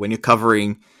well. When you're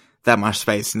covering that much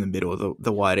space in the middle,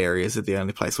 the wide areas are the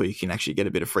only place where you can actually get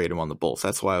a bit of freedom on the ball. So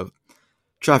that's why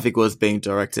traffic was being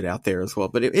directed out there as well.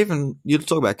 But even, you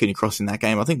talk about Cooney Cross in that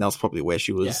game, I think that was probably where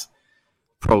she was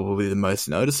probably the most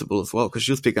noticeable as well, because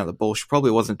she was picking up the ball. She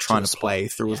probably wasn't trying to play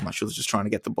through as much. She was just trying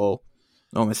to get the ball,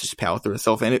 almost just power through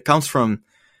herself. And it comes from,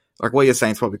 like, what you're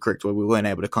saying is probably correct, where we weren't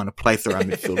able to kind of play through our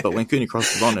midfield. But when Cooney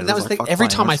Cross was on it, was like, every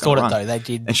time I thought it, though, they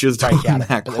did, and she was break out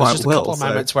that but quite there was just well. A couple of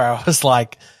moments where I was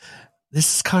like,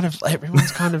 this is kind of,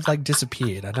 everyone's kind of like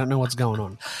disappeared. I don't know what's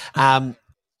going on.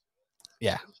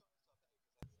 Yeah.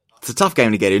 It's a tough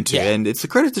game to get into, and it's a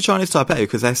credit to Chinese Taipei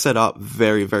because they set up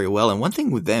very, very well. And one thing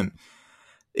with them,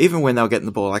 even when they were getting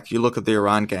the ball, like you look at the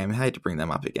Iran game, I hate to bring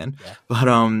them up again, but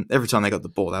every time they got the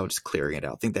ball, they were just clearing it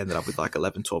out. I think they ended up with like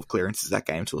 11, 12 clearances that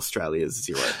game to Australia's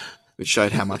 0, which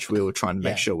showed how much we were trying to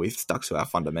make sure we stuck to our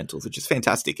fundamentals, which is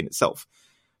fantastic in itself.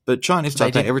 But Chinese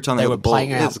Taipei, every time they got the ball,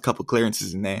 there's a couple of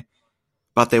clearances in there,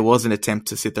 but there was an attempt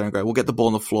to sit there and go, we'll get the ball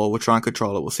on the floor, we'll try and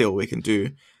control it, we'll see what we can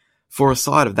do. For a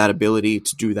side of that ability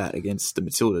to do that against the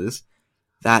Matildas,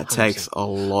 that 100%. Takes a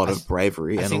lot of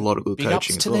bravery and a lot of good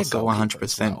coaching as well. So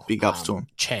 100% big ups to him.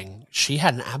 Cheng, she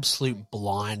had an absolute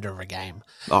blinder of a game.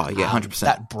 Oh, yeah, 100%.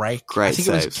 That break, great I think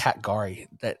saves. It was Kat Gorry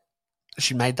that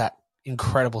she made that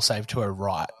incredible save to her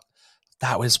right.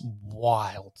 That was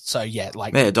wild. So,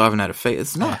 diving out of feet.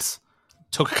 It's nuts.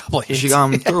 Took a couple of hits. She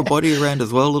threw her body around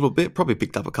as well a little bit. Probably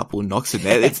picked up a couple of knocks in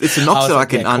there. It's a knock that I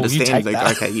can understand.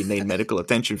 Like, okay, you need medical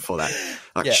attention for that.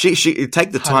 Like she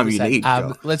take the time 100%. You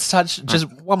need. Let's touch just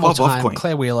one more time.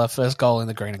 Claire Wheeler, first goal in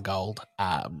the green and gold.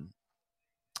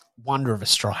 Wonder of a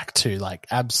strike too. Like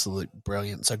absolute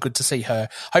brilliant. So good to see her.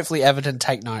 Hopefully Everton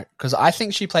take note because I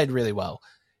think she played really well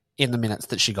in the minutes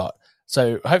that she got.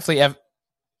 So hopefully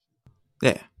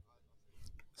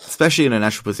especially in a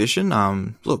natural position.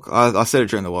 Look, I said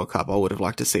it during the World Cup, I would have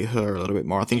liked to see her a little bit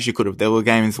more. I think she could have, there were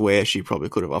games where she probably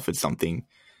could have offered something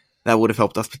that would have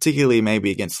helped us, particularly maybe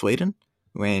against Sweden,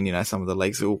 when, some of the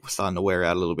legs were starting to wear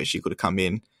out a little bit. She could have come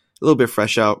in a little bit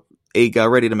fresher, eager,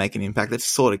 ready to make an impact. That's the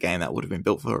sort of game that would have been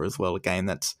built for her as well. A game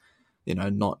that's,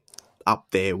 not up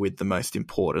there with the most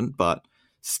important, but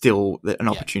still an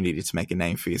opportunity to make a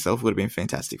name for yourself. Would have been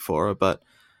fantastic for her, but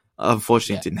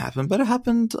unfortunately, it didn't happen, but it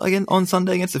happened again on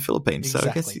Sunday against the Philippines.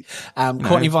 Exactly. So I guess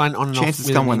Courtney Vine on and off chances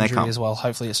with come an when they injury come as well.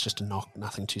 Hopefully, it's just a knock,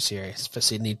 nothing too serious for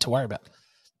Sydney to worry about.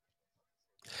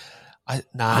 I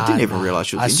didn't even realize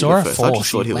she was injured at first. I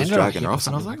just thought he was dragging her off,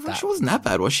 and I was like, she wasn't that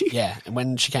bad, was she? Yeah, and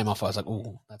when she came off, I was like,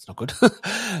 oh, that's not good.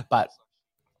 But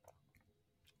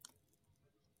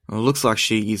well, it looks like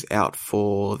she's out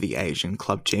for the Asian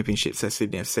Club Championship. So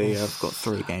Sydney FC have got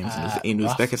 3 games in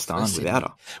Uzbekistan without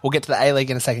her. We'll get to the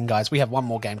A-League in a second, guys. We have one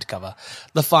more game to cover.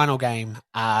 The final game.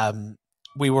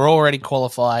 We were already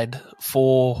qualified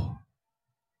for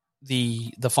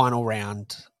the final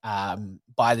round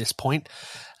by this point,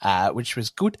 which was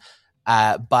good.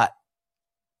 But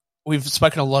we've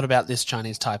spoken a lot about this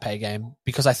Chinese Taipei game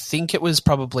because I think it was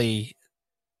probably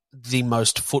the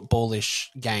most footballish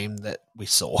game that we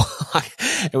saw.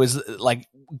 It was like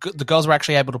the girls were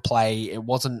actually able to play. It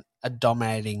wasn't a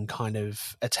dominating kind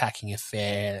of attacking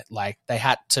affair. Like they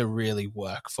had to really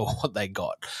work for what they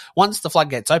got. Once the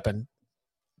floodgates open,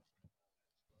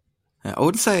 I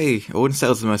wouldn't say it was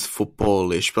the most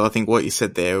footballish, but I think what you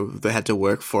said there, they had to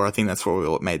work for. I think that's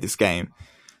what made this game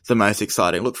the most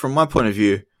exciting. Look, from my point of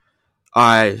view,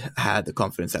 I had the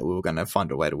confidence that we were going to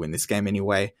find a way to win this game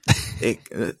anyway.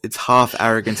 It's half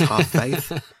arrogance, half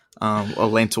faith.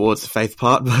 I'll lean towards the faith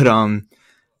part, but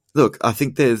look, I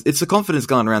think it's a confidence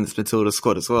going around this Matilda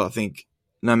squad as well. I think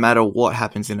no matter what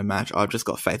happens in a match, I've just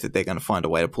got faith that they're going to find a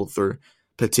way to pull through,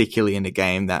 particularly in a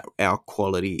game that our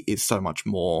quality is so much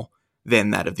more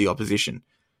than that of the opposition.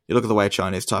 You look at the way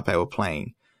Chinese Taipei were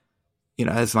playing,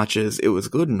 as much as it was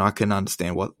good, and I can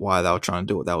understand why they were trying to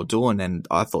do what they were doing, and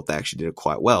I thought they actually did it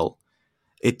quite well.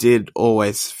 It did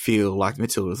always feel like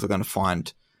Matildas were going to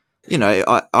find,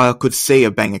 I could see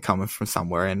a banger coming from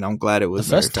somewhere, and I'm glad it was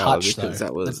the first touch, because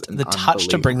that was the touch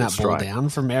to bring that ball down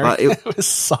from Eric. It was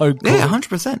so good. Yeah,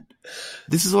 100%.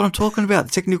 This is what I'm talking about.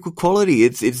 The technical quality.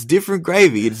 It's different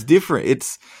gravy. It's different.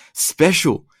 It's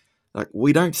special. Like,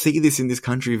 we don't see this in this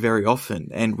country very often,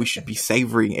 and we should be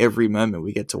savoring every moment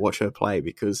we get to watch her play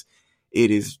because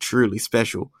it is truly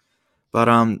special. But,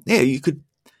 you could,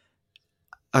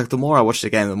 like, the more I watched the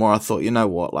game, the more I thought, you know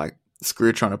what, like,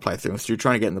 screw trying to play through, screw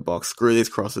trying to get in the box, screw these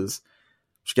crosses,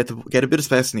 just get a bit of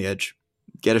space on the edge,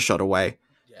 get a shot away.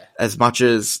 Yeah. As much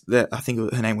as, I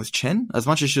think her name was Chen, as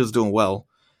much as she was doing well,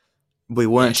 we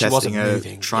weren't testing her,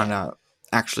 trying to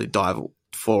actually dive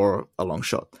for a long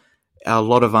shot. A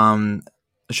lot of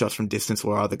shots from distance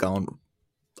were either going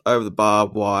over the bar,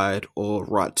 wide, or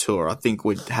right to her. I think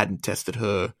we hadn't tested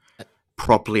her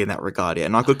properly in that regard yet.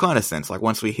 And I could kind of sense, like,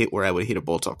 once we're able to hit a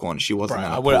ball top corner, she wasn't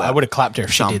going to I would have clapped her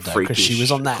if she did, though, because she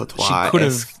was on that. She could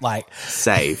have, like...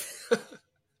 Save.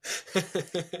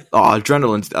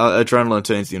 Adrenaline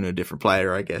turns you into a different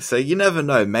player, I guess. So you never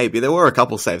know. Maybe. There were a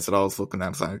couple saves that I was looking at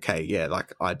and saying, okay, yeah,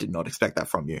 like, I did not expect that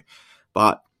from you.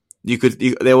 But...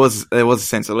 there was a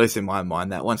sense, at least in my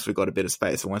mind, that once we got a bit of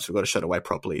space and once we got a shot away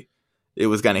properly, it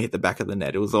was going to hit the back of the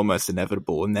net. It was almost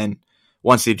inevitable. And then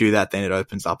once you do that, then it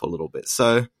opens up a little bit.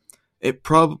 So it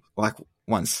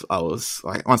once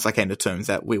I came to terms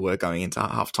that we were going into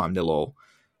halftime 0-0,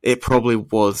 it probably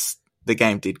was, the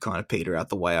game did kind of peter out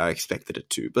the way I expected it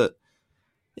to. But,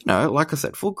 like I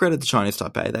said, full credit to Chinese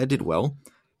Taipei. They did well.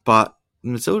 But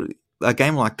a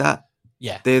game like that,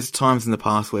 yeah, there's times in the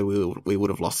past where we would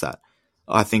have lost that.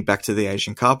 I think back to the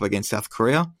Asian Cup against South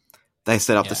Korea. They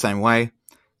set up the same way.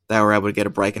 They were able to get a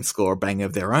break and score a banger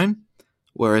of their own.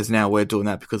 Whereas now we're doing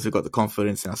that because we've got the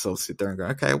confidence in ourselves to sit there and go,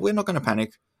 okay, we're not going to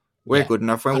panic. We're good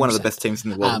enough. We're 100%. One of the best teams in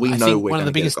the world. We know we're going to get a goal. One of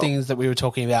the biggest things that we were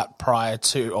talking about prior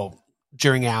to, or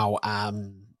during our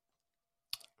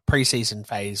preseason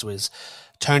phase, was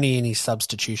Tony and his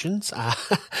substitutions,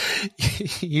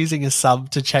 using a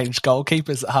sub to change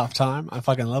goalkeepers at halftime. I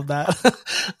fucking love that.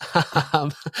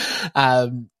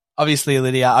 Obviously,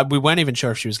 Lydia, we weren't even sure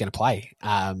if she was going to play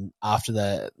after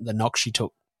the knock she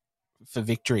took for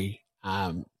victory.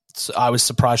 So I was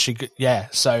surprised she could,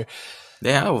 So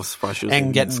yeah, I was surprised she was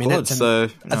and getting minutes. So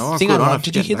I think I loved.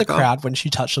 Did you hear the crowd when she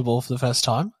touched the ball for the first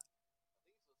time?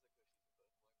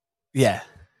 Yeah.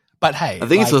 But hey, I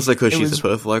think it's also because she's a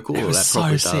Perth local. That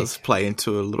probably does play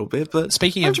into a little bit. But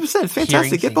speaking of 100%,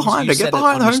 fantastic. Get behind her. Get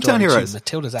behind the hometown heroes.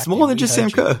 Matilda's it's more than just Sam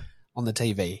Kerr on the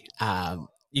TV.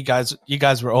 You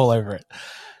guys were all over it.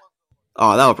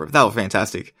 Oh, that was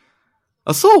fantastic.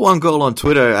 I saw one girl on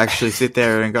Twitter actually sit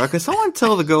there and go, "Can someone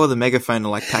tell the girl with the megaphone to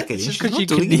like pack it in?" She's not you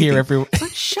doing hear everyone.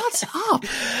 Like, shut up!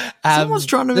 Someone's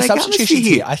trying to make atmosphere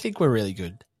here. I think we're really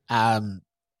good. And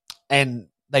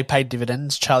they paid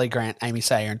dividends. Charlie Grant, Amy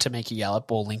Sayer, and Tamika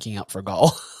Yallop all linking up for a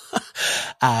goal.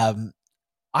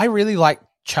 I really liked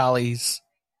Charlie's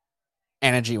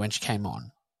energy when she came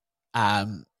on.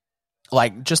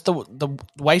 Like just the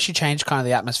way she changed kind of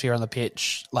the atmosphere on the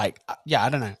pitch. Like, I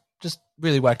don't know, just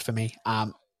really worked for me.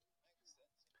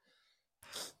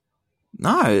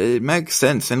 No, it makes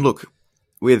sense. And look,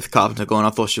 with Carpenter gone,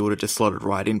 I thought she would have just slotted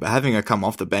right in, but having her come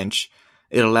off the bench,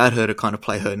 it allowed her to kind of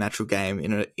play her natural game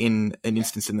in an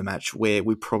instance in the match where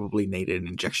we probably needed an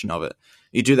injection of it.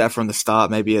 You do that from the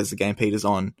start, maybe as the game peters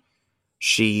on,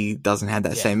 she doesn't have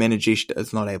that same energy. She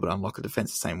is not able to unlock a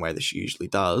defense the same way that she usually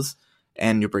does.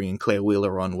 And you're bringing Claire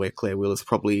Wheeler on, where Claire Wheeler's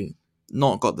probably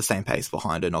not got the same pace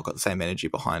behind her, not got the same energy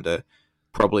behind her,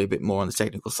 probably a bit more on the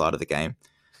technical side of the game.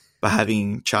 But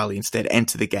having Charlie instead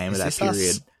enter the game at that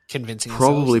period convincing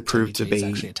probably proved to be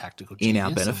in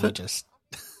our benefit.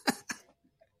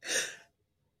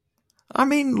 I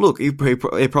mean, look,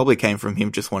 it probably came from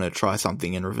him just wanting to try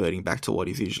something and reverting back to what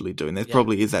he's usually doing. There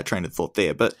probably is that train of thought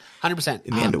there, but 100%.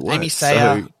 in the end it works. Amy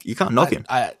Sayer, so you can't knock him.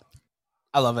 I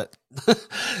love it.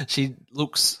 She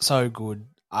looks so good.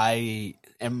 I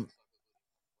am,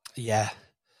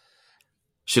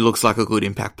 She looks like a good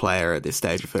impact player at this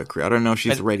stage of her career. I don't know if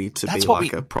she's ready to be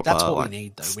like a proper we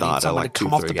need, though. starter, like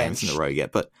 2-3 games in a row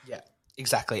yet. But yeah,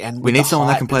 exactly. And we need someone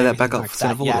that can play that backup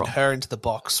centre role. Add her into the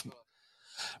box.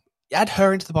 Add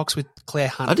her into the box with Claire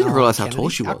Hunt. I didn't realise how tall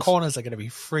she was. Our corners are going to be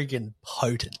friggin'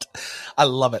 potent. I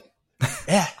love it.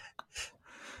 Yeah.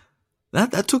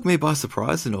 That took me by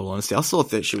surprise, in all honesty. I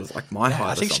thought that she was like my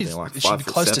height or something, like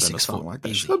 5'7" or something like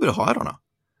that. She's got a bit of height on her.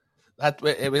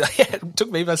 It took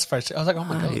me by surprise. I was like, oh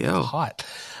my God, the height.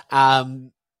 I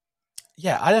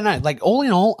don't know. Like, all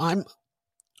in all, I'm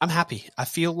happy. I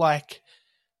feel like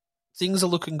things are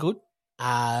looking good.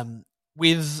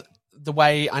 With the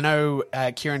way, I know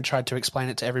Kieran tried to explain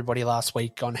it to everybody last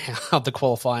week on how the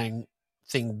qualifying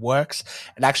thing works.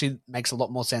 It actually makes a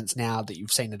lot more sense now that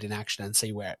you've seen it in action and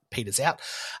see where it peters out.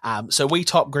 So we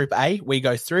top Group A. We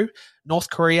go through.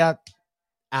 North Korea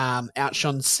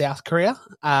outshone South Korea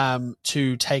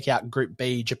to take out Group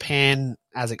B. Japan,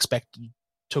 as expected,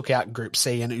 took out Group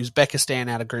C, and Uzbekistan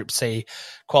out of Group C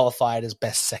qualified as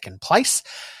best second place.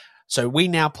 So we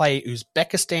now play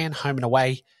Uzbekistan home and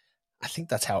away. I think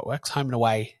that's how it works, home and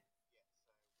away.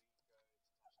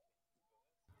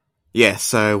 Yeah,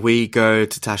 so we go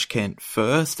to Tashkent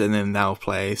first, and then they'll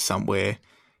play somewhere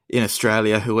in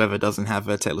Australia. Whoever doesn't have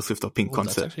a Taylor Swift or Pink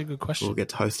concert, that's actually a good question. Will get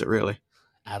to host it, really.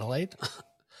 Adelaide?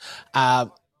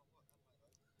 I'll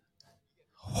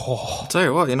tell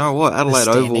you what, Adelaide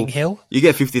Oval, hill. You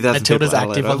get 50,000 people at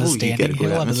Adelaide Oval, you get a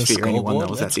good atmosphere. Anyone that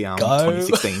was at the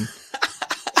 2016.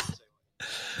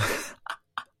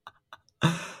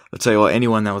 I'll tell you what,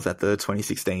 anyone that was at the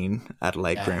 2016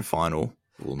 Adelaide Grand Final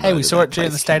will know. Hey, we saw it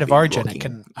during the State of Origin. It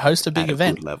can host a big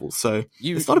event. Good level. So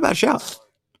it's not a bad shout.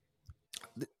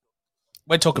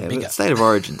 We're talking bigger. State of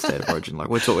Origin. Like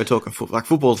we're talking football. Like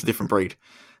football's a different breed.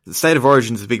 The State of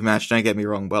Origin is a big match. Don't get me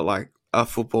wrong, but like a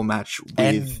football match with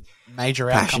and major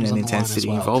passion and intensity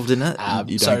involved in it,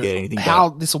 you don't get anything. How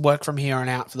this will work from here on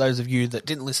out, for those of you that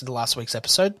didn't listen to last week's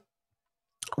episode,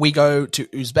 we go to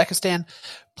Uzbekistan,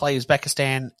 play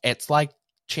Uzbekistan. It's like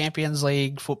Champions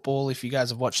League football. If you guys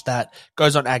have watched that,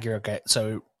 goes on aggregate.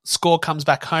 So score comes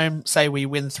back home. Say we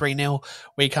win 3-0.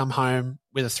 We come home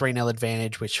with a 3-0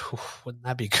 advantage, which wouldn't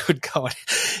that be good going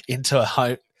into a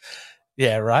home?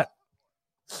 Yeah, right.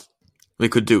 We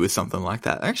could do with something like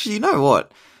that. Actually, you know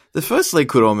what? The first leg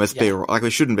could almost be like, it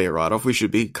shouldn't be a write-off. We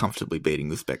should be comfortably beating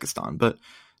Uzbekistan. But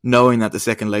knowing that the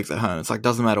second leg's at home, it's like,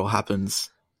 doesn't matter what happens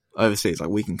overseas.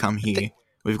 Like, we can come here.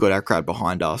 We've got our crowd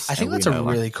behind us. I think that's a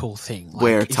really cool thing. Like,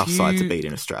 we're a tough side to beat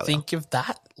in Australia. Think of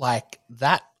that. Like,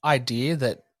 that idea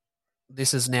that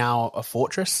this is now a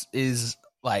fortress is,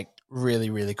 like,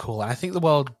 really, really cool. And I think the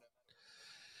world...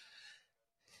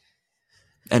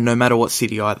 And no matter what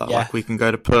city either. Like, we can go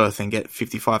to Perth and get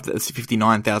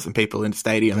 59,000 people in the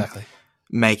stadium,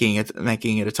 making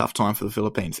it a tough time for the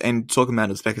Philippines. And talking about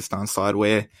Uzbekistan side,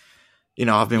 where,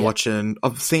 I've been watching,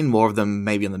 I've seen more of them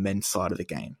maybe on the men's side of the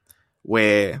game,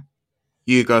 where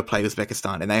you go play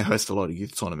Uzbekistan and they host a lot of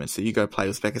youth tournaments. So you go play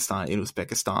Uzbekistan in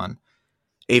Uzbekistan,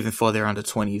 even for their under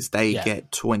 20s, they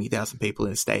get 20,000 people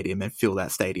in the stadium and fill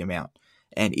that stadium out.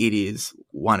 And it is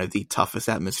one of the toughest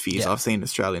atmospheres I've seen an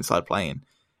Australian side play in.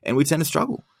 And we tend to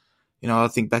struggle. I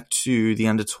think back to the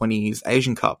under-20s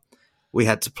Asian Cup. We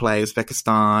had to play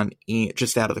Uzbekistan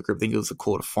just out of the group. I think it was the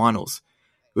quarterfinals.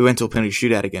 We went to a penalty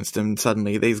shootout against them. And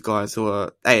suddenly, these guys who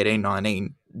are 18,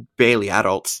 19, barely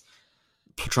adults,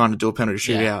 trying to do a penalty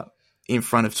shootout in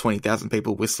front of 20,000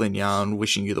 people whistling yarn,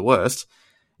 wishing you the worst.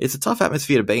 It's a tough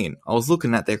atmosphere to be in. I was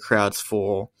looking at their crowds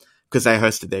because they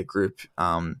hosted their group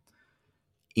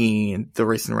in the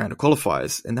recent round of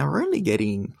qualifiers, and they were only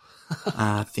getting...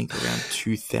 I think around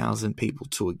 2,000 people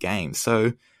to a game.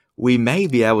 So we may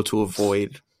be able to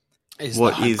avoid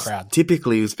what is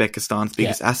typically Uzbekistan's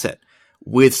biggest asset.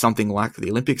 With something like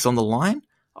the Olympics on the line,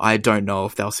 I don't know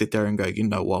if they'll sit there and go, you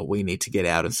know what, we need to get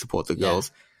out and support the girls.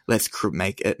 Let's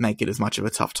make it as much of a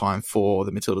tough time for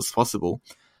the Matildas as possible.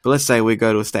 But let's say we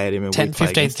go to a stadium and 10,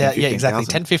 15,000. Yeah, exactly.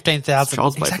 10, 15,000.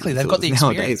 Exactly. They've got the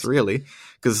experience. Nowadays, really.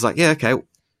 Because it's like, okay,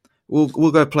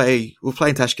 We'll go play. We'll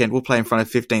play in Tashkent. We'll play in front of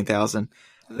 15,000.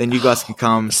 Then you guys can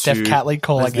come Steph to Catley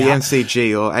calling the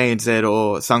MCG or ANZ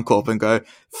or Suncorp and go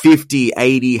 50,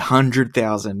 80,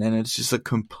 100,000. And it's just a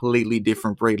completely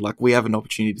different breed. Like, we have an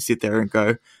opportunity to sit there and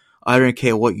go, I don't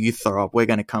care what you throw up. We're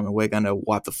going to come and we're going to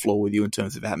wipe the floor with you in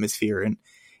terms of atmosphere and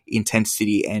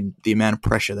intensity and the amount of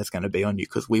pressure that's going to be on you,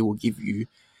 because we will give you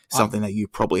something that you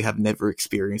probably have never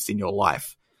experienced in your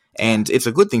life. And it's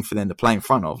a good thing for them to play in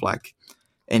front of, like,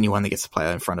 anyone that gets to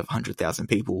play in front of 100,000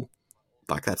 people.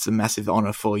 Like, that's a massive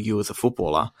honor for you as a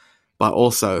footballer. But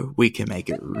also, we can make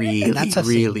it really,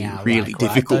 really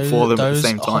difficult for them at the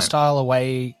same time. Those hostile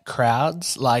away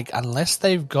crowds, like, unless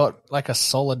they've got, like, a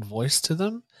solid voice to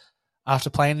them,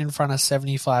 after playing in front of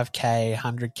 75K,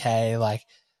 100K, like,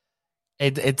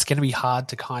 it's going to be hard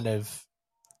to kind of...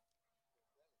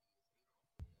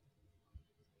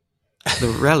 The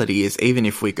reality is, even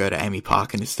if we go to Amy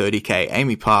Park and it's 30K,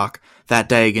 Amy Park that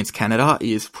day against Canada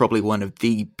is probably one of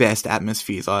the best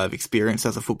atmospheres I have experienced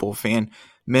as a football fan.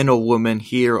 Men or women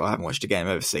here, I haven't watched a game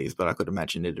overseas, but I could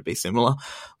imagine it'd be similar.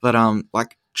 But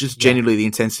genuinely, the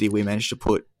intensity we managed to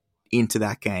put into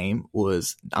that game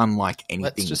was unlike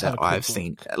anything that I've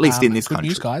seen, at least in this country. Good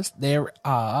news, guys. There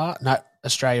are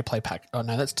Australia play pack. Oh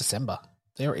no, that's December.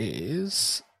 There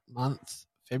is month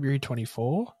February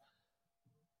 24.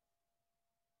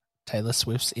 Taylor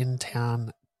Swift's in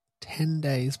town 10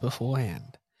 days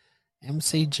beforehand.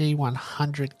 MCG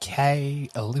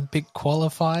 100K Olympic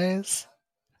qualifiers.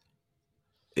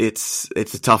 It's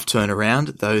a tough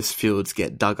turnaround. Those fields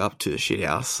get dug up to the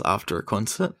shithouse after a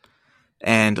concert.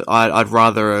 And I'd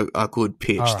rather a good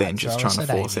pitch than just trying to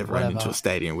force everyone into a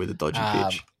stadium with a dodgy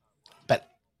pitch.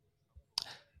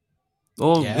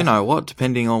 You know what,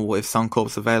 depending on if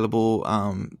Suncorp's available,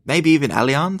 maybe even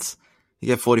Allianz. You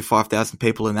get 45,000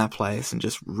 people in that place and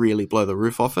just really blow the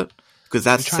roof off it. Because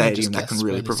that's a stadium that can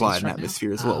really provide an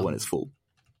atmosphere as well when it's full.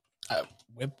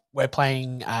 We're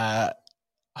playing the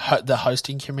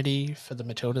hosting committee for the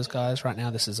Matildas guys right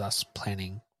now. This is us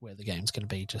planning where the game's going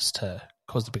to be just to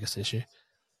cause the biggest issue.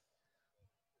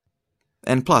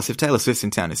 And plus, if Taylor Swift's in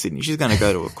town in Sydney, she's going to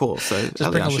go to a course. So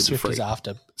just bring all the Swifties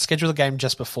after. Schedule the game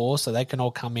just before so they can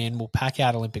all come in. We'll pack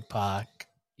out Olympic Park,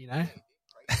 you know.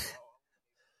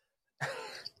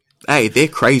 Hey, they're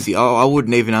crazy. I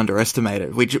wouldn't even underestimate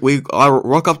it. I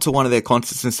rock up to one of their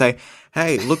concerts and say,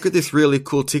 hey, look at this really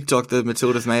cool TikTok that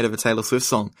Matilda's made of a Taylor Swift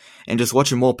song, and just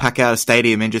watch them all pack out a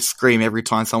stadium and just scream every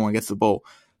time someone gets the ball.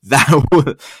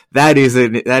 That is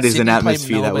an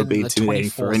atmosphere that would be intimidating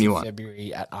for anyone.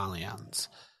 February at Allianz.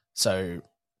 So,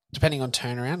 depending on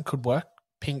turnaround, could work.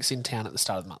 Pink's in town at the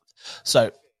start of the month.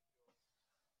 So,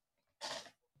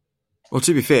 well,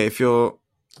 to be fair, if you're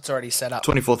it's already set up.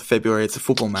 24th of February, it's a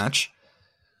football match.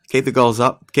 Keep the goals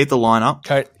up. Keep the line up.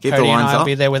 Keep Cody the lines and I will up.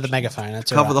 be there with the megaphone.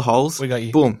 That's Cover the holes. We got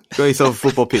you. Boom. Got yourself a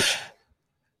football pitch.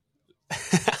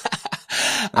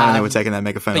 I know we're taking that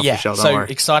megaphone off the shoulder. So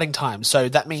exciting times. So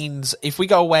that means if we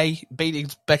go away, beat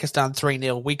Uzbekistan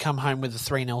 3-0, we come home with a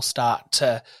 3-0 start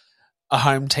to a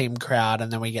home team crowd,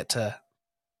 and then we get to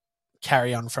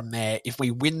carry on from there. If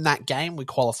we win that game, we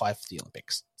qualify for the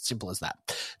Olympics. Simple as that.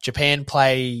 Japan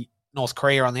play North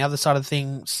Korea on the other side of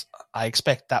things. I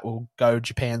expect that will go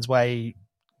Japan's way.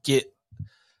 You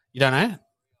don't know?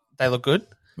 They look good?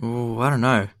 Oh, I don't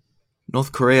know.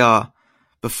 North Korea,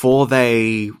 before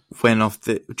they went off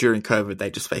during COVID, they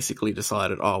just basically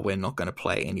decided, we're not going to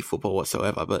play any football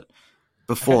whatsoever. But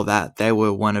before that, they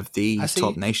were one of the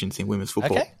top nations in women's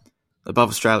football, above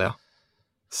Australia.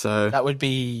 So that would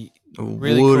be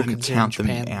really cool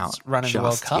considering Japan's running the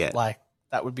World Cup. Yet. Like,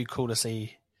 that would be cool to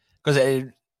see. Because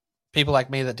people like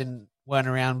me that weren't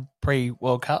around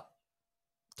pre-World Cup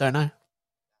don't know.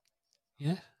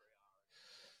 Yeah.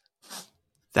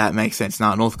 That makes sense.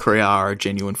 Now, North Korea are a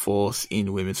genuine force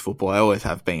in women's football. I always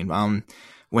have been.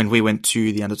 When we went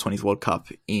to the Under-20s World Cup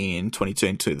in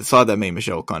 2022, the side that me and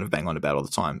Michelle kind of bang on about all the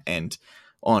time, and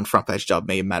on Front Page Dub,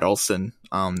 me and Matt Olsen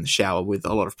shower with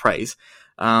a lot of praise.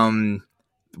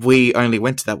 We only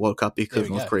went to that World Cup because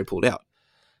North Korea pulled out.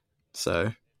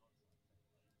 So,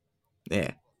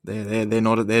 yeah. They're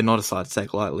not a side to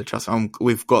take lightly. Trust me.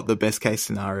 We've got the best case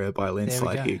scenario by a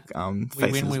landslide here.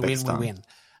 We win.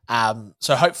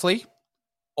 So hopefully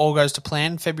all goes to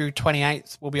plan. February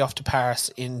 28th, we'll be off to Paris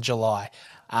in July.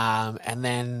 And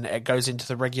then it goes into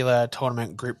the regular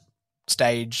tournament group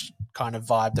stage kind of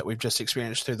vibe that we've just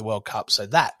experienced through the World Cup. So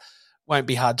that won't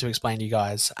be hard to explain to you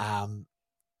guys.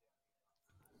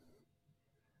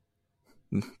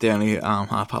 The only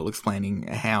hard part explaining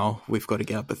how we've got to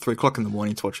get up at 3 o'clock in the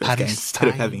morning to watch those games instead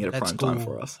of having it at prime time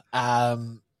for us.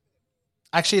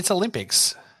 Actually, it's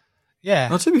Olympics. Yeah.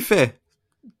 Well, to be fair,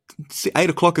 it's 8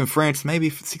 o'clock in France, maybe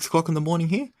 6 o'clock in the morning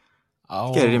here.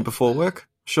 Get it in before work.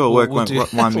 Sure, work won't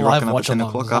mind me rocking up at 10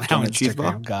 o'clock after a cheese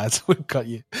bar. Guys, we've got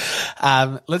you.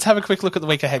 Let's have a quick look at the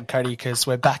week ahead, Cody, because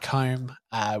we're back home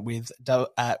with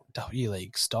W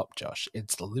League. Stop, Josh.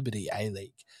 It's the Liberty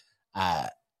A-League.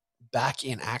 Back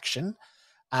in action.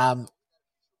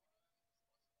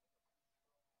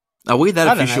 Are we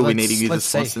that official? We need to use a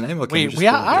sponsor name. Or we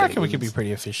are. I reckon we could be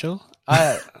pretty official.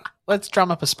 Let's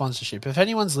drum up a sponsorship. If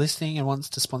anyone's listening and wants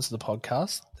to sponsor the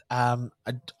podcast, I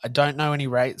don't know any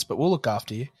rates, but we'll look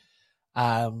after you.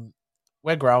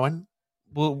 We're growing.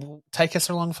 We'll take us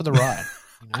along for the ride.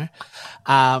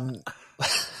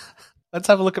 Let's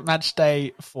have a look at match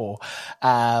day 4.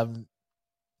 Match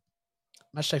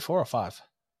day 4 or 5?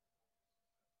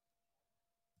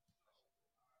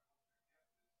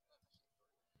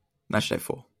 Match day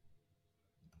 4.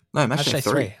 No, match day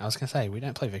 3. I was going to say, we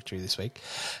don't play Victory this week.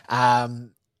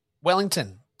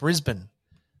 Wellington, Brisbane.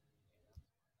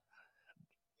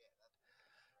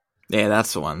 Yeah,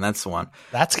 that's the one. That's going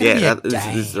to be a game.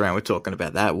 This is the round we're talking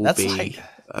about. That will be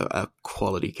a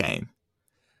quality game.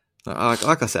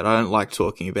 Like I said, I don't like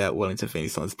talking about Wellington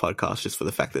Phoenix on this podcast just for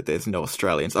the fact that there's no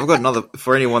Australians. I've got another,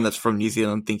 for anyone that's from New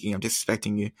Zealand thinking I'm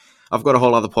disrespecting you, I've got a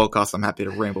whole other podcast I'm happy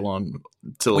to ramble on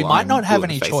till we might not have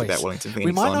any choice. About Wellington Phoenix.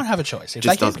 We might not have a choice. If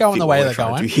they keep going the way they're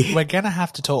going, we're going to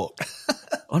have to talk.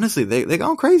 Honestly, they're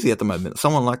going crazy at the moment.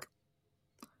 Someone like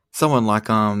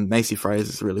Macy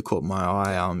Fraser's really caught my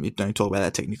eye. You don't talk about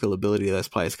that technical ability of those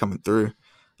players coming through.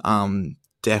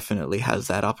 Definitely has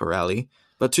that upper alley.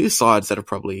 But two sides that are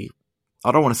probably,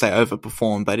 I don't want to say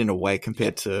overperformed, but in a way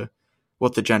compared to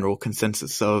what the general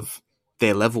consensus of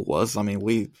their level was. I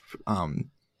mean,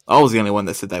 I was the only one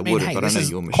that said they would have, but I know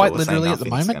you and Michelle quite literally at the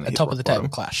moment, a top of the table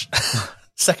clash.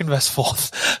 Second versus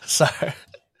fourth. So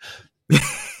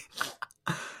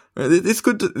this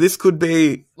could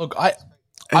be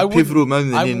a pivotal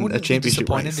moment in a championship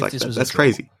race. Like that's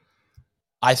crazy.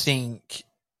 I think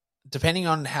depending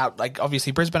on how,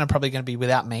 obviously Brisbane are probably going to be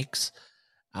without Meeks.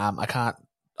 I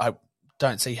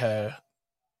don't see her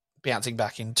bouncing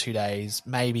back in 2 days.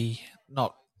 Maybe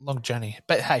not, long journey,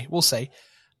 but hey, we'll see.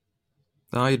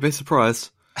 No, you'd be surprised.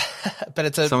 But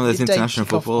it's some of those international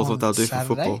footballers, what they'll do for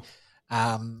football.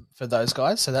 For those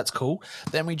guys, so that's cool.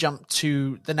 Then we jump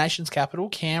to the nation's capital,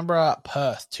 Canberra,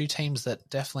 Perth, two teams that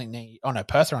definitely need. Oh no,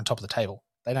 Perth are on top of the table.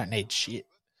 They don't need shit.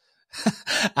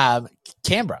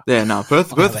 Canberra, yeah, no,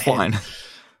 Perth are fine.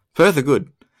 Perth are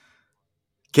good.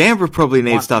 Canberra probably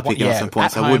needs to start picking up some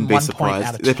points. I wouldn't be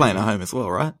surprised. They're playing at home as well,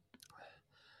 right?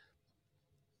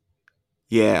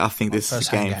 Yeah, I think this is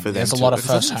a game for them. There's a lot of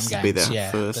first home games.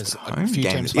 First home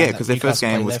games. Yeah, because their first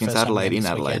game was against Adelaide in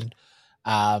Adelaide.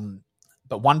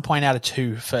 But 1 point out of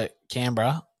 2 for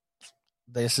Canberra.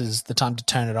 This is the time to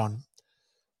turn it on.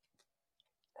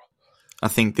 I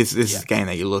think this is a game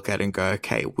that you look at and go,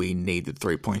 okay, we need the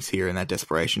 3 points here, and that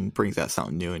desperation brings out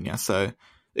something new in you. So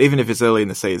even if it's early in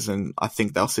the season, I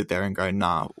think they'll sit there and go,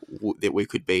 nah, that we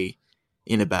could be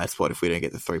in a bad spot if we don't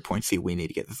get the 3 points here. We need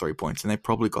to get the 3 points. And they've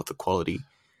probably got the quality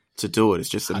to do it. It's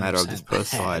just a matter of this Perth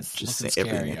side just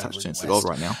everything attached to the goal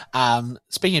right now.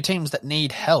 Speaking of teams that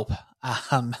need help,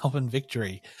 Melbourne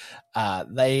Victory,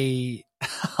 they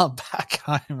are back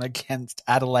home against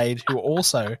Adelaide, who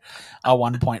also are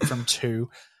 1 point from 2.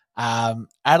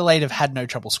 Adelaide have had no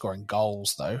trouble scoring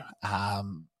goals, though.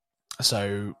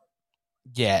 So,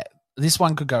 yeah, this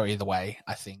one could go either way,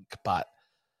 I think. But,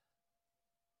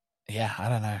 yeah, I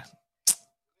don't know.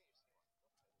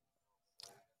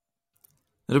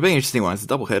 It'll be an interesting one. It's a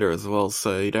doubleheader as well,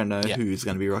 so you don't know who's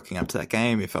going to be rocking up to that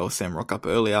game. If LSM rock up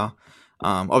earlier,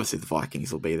 obviously the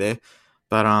Vikings will be there,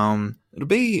 but it'll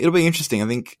be interesting. I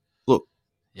think. Look,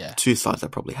 two sides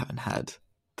that probably haven't had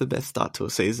the best start to a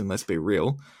season. Let's be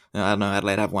real. I know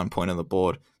Adelaide have 1 point on the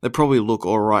board. They probably look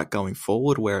all right going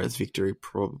forward, whereas Victory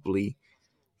probably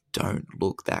don't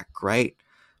look that great.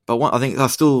 But I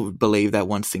still believe that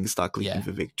once things start clicking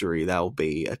for Victory, they'll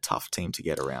be a tough team to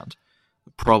get around.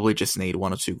 Probably just need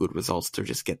 1 or 2 good results to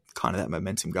just get kind of that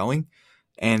momentum going.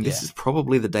 And this is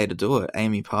probably the day to do it.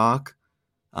 Amy Park,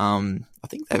 I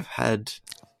think they've had...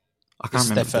 I can't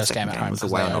remember if their first game at home was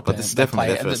away or not, but this is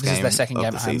definitely their first game. This is their second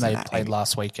game at home. They played Amy.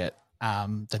 Last week at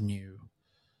the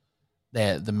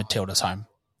Matildas home.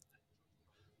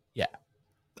 Yeah.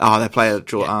 Oh, they play at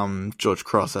George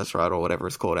Cross, that's right, or whatever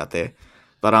it's called out there.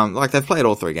 But they've played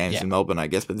all 3 games in Melbourne, I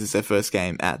guess, but this is their first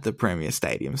game at the Premier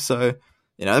Stadium. So...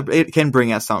 it can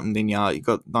bring out something in you. You've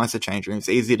got nicer change rooms. It's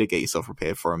easier to get yourself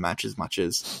prepared for a match as much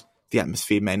as the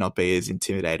atmosphere may not be as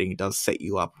intimidating. It does set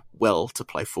you up well to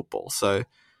play football. So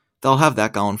they'll have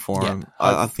that going for them.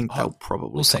 I think they'll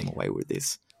probably come away with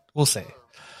this. We'll see.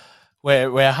 We're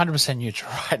 100%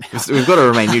 neutral right now. We've got to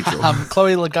remain neutral.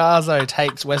 Chloe Lagazzo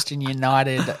takes Western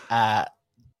United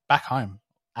back home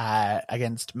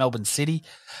against Melbourne City.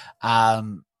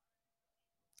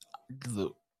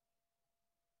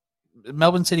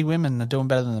 Melbourne City women are doing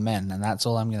better than the men, and that's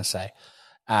all I'm going to say.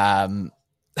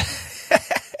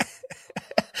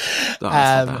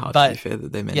 it's not that hard, to be fair,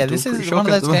 that they're meant to. This is one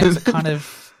of those games that kind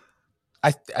of...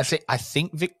 I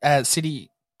think City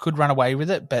could run away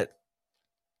with it, but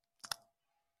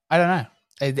I don't know.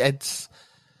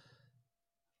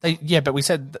 But we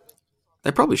said...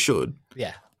 They probably should.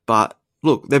 Yeah. But,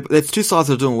 look, there's two sides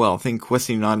that are doing well. I think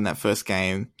Western United in that first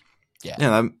game...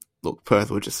 Yeah. Look,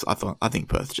 Perth I think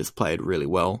Perth just played really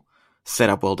well.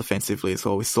 Set up well defensively as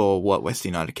well. We saw what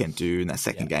Western United can do in that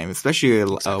second game, especially a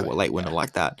late winner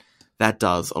like that. That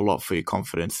does a lot for your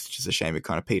confidence. It's just a shame it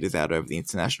kind of peters out over the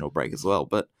international break as well.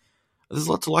 But there's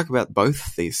a lot to like about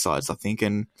both these sides, I think.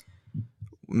 And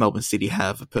Melbourne City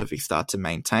have a perfect start to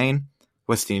maintain.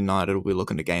 Western United will be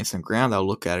looking to gain some ground. They'll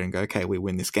look at it and go, okay, we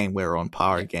win this game. We're on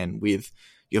par again with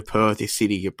your Perth, your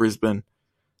City, your Brisbane.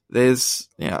 It's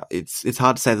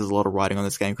hard to say there's a lot of riding on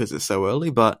this game because it's so early,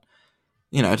 but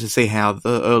to see how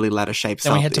the early ladder shapes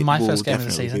up, we head to my first game of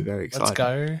the season. Very exciting. Let's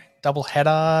go. Double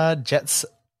header. Jets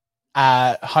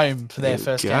home for their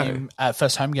first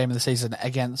home game of the season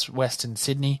against Western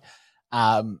Sydney.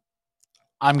 I'm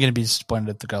going to be disappointed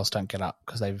if the girls don't get up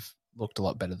because they've looked a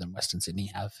lot better than Western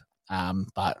Sydney have.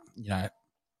 But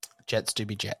Jets do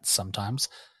be Jets sometimes.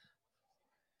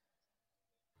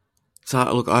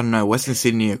 So, look, I don't know. Western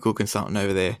Sydney are cooking something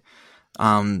over there.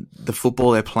 The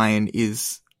football they're playing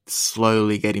is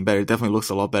slowly getting better. It definitely looks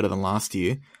a lot better than last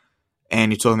year.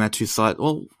 And you're talking about two sides.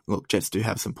 Well, look, Jets do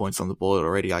have some points on the board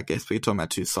already, I guess. But you're talking about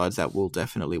two sides that will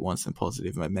definitely want some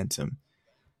positive momentum.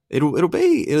 This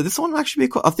one will actually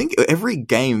be. I think every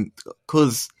game,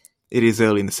 because it is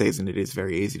early in the season, it is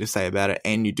very easy to say about it.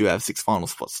 And you do have 6 final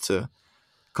spots to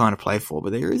kind of play for.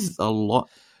 But there is a lot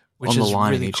on the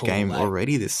line in each game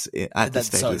already at this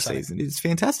stage of the season. It's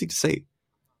fantastic to see.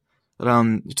 But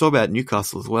you talk about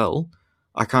Newcastle as well.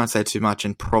 I can't say too much,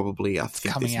 and probably I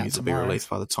think this news will be released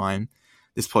by the time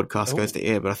this podcast goes to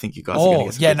air, but I think you guys are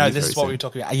going to get some good news this is what soon. we were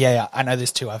talking about. Yeah, I know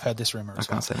this too. I've heard this rumor as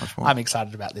well. I can't say much more. I'm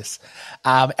excited about this.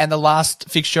 And the last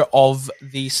fixture of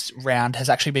this round has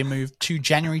actually been moved to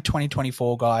January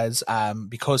 2024, guys,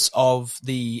 because of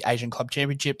the Asian Club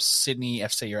Championships. Sydney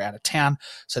FC are out of town,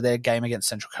 so their game against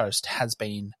Central Coast has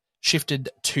been shifted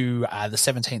to the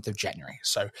 17th of January.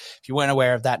 So if you weren't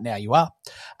aware of that, now you are.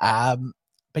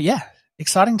 But yeah,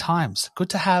 exciting times.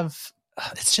 Good to have.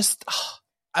 It's just...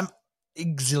 I'm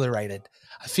exhilarated.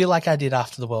 I feel like I did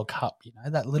after the World Cup,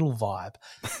 that little vibe.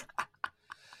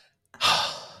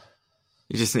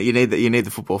 you need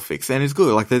the football fix, and it's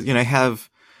good. Like have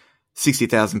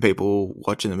 60,000 people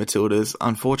watching the Matildas.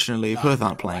 Unfortunately, Perth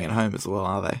aren't playing at home as well,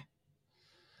 are they?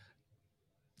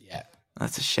 Yeah,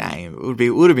 that's a shame. It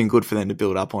would have been good for them to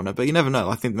build up on it, but you never know.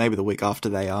 I think maybe the week after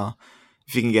they are,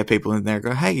 if you can get people in there, and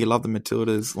go, hey, you love the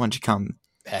Matildas. Why don't you come?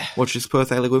 Watch this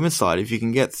Perth A-League women's side. If you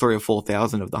can get 3,000 or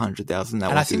 4,000 of the 100,000,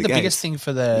 that. And I think the biggest thing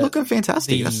for the looking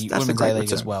fantastic. That's women's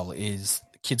A-League as well is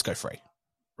kids go free,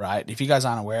 right? If you guys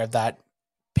aren't aware of that,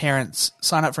 parents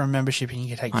sign up for a membership and you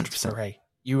can take kids for free.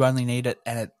 You only need it,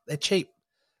 and they're cheap.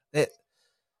 There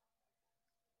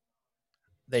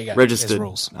you go. Registered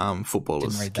rules.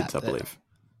 Footballers, kids, I believe.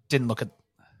 Didn't look at.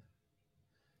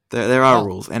 There are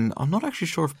rules, and I'm not actually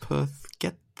sure if Perth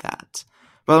get that.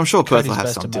 But I'm sure Perth will have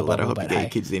some deal that I hope you get your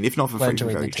kids in. If not for free,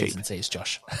 very cheap. T's,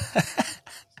 Josh.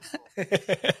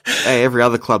 Hey, every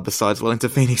other club besides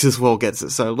Wellington Phoenix as well gets it.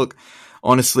 So look,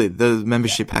 honestly, the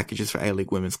membership packages for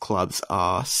A-League women's clubs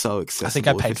are so accessible. I think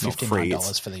I paid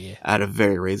 $59 for the year. At a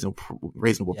very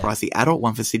reasonable price. The adult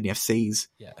one for Sydney FC's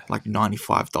like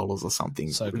 $95 or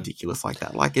something ridiculous like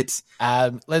that. Like it's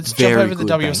let's jump over the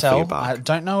WSL. I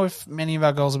don't know if many of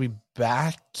our girls will be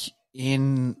back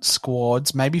in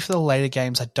squads, maybe for the later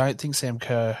games. I don't think Sam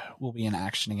Kerr will be in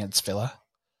action against Villa.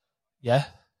 Yeah?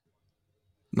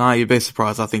 No, you'd be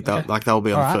surprised. I think they'll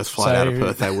be on the first flight out of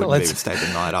Perth. They wouldn't even stay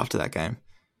the night after that game.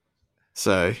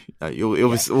 So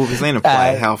we'll be seeing them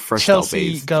play how fresh Chelsea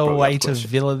they'll be. Go away to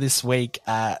Villa this week.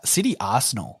 City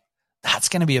Arsenal. That's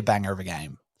going to be a banger of a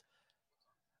game.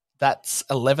 That's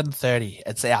 11:30.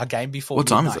 It's our game before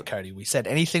midnight, time is it? Cody. We said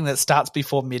anything that starts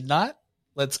before midnight,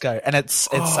 let's go. And it's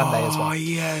Sunday as well. Oh,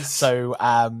 yes. So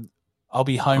I'll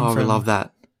be home from we love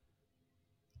that.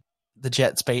 The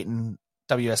Jets beating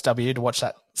WSW to watch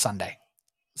that Sunday.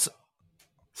 So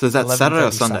is that Saturday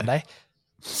or Sunday? Sunday.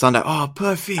 Sunday. Oh,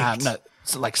 perfect. No,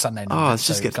 it's like Sunday night. Oh, it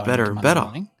just gets better and better.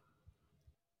 Morning.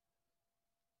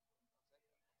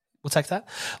 We'll take that.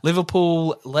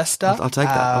 Liverpool, Leicester. I'll take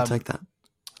that. I'll take that.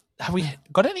 Have we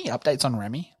got any updates on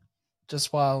Remy?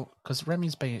 Because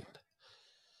Remy's been...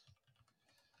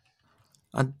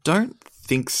 I don't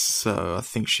think so. I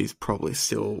think she's probably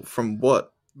still, from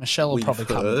what Michelle will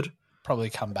probably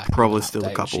come back. Probably still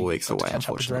a couple of weeks away,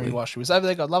 unfortunately. While she was over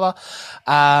there, God love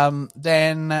her.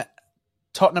 Then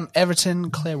Tottenham,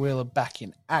 Everton, Claire Wheeler back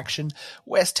in action.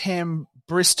 West Ham,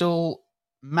 Bristol,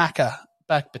 Macca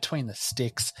back between the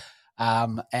sticks.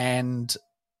 And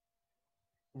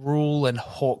Rule and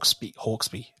Hawksby,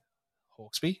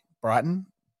 Brighton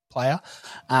player,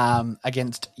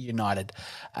 against United.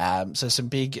 So some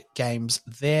big games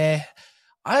there.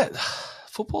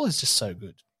 Football is just so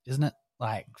good, isn't it?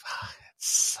 Like,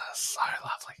 it's so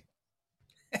lovely.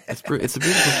 It's a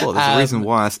beautiful sport. There's a reason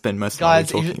why I spend most of my day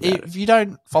talking about it. If you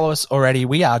don't follow us already,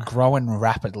 we are growing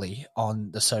rapidly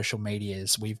on the social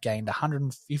medias. We've gained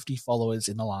 150 followers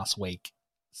in the last week.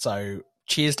 So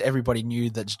cheers to everybody new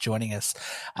that's joining us.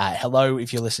 Hello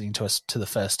if you're listening to us to the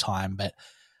first time, but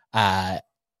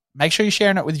make sure you're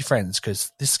sharing it with your friends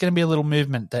because this is going to be a little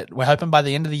movement that we're hoping by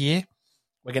the end of the year,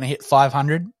 we're going to hit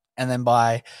 500. And then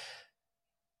by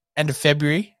end of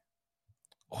February,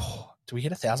 do we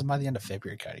hit 1,000 by the end of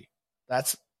February, Cody?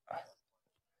 That's.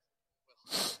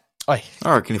 I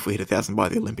reckon if we hit 1,000 by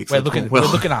the Olympics, we're looking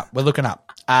up. We're looking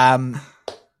up.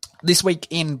 This week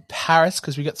in Paris,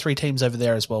 because we got 3 teams over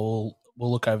there as well.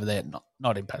 We'll look over there.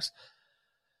 Not in Paris.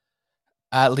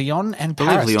 Lyon and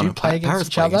Paris do play against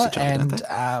each other, and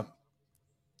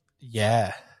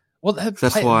yeah. Well,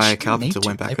 that's why Carpenter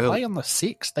went back early. They play on the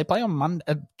 6th. They play on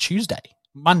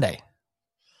Monday.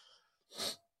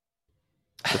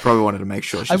 They probably wanted to make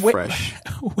sure she's fresh.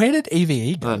 Where did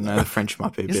EVE go? I don't know. The French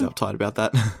might be a bit uptight about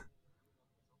that.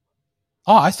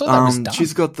 Oh, I thought that was done.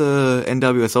 She's got the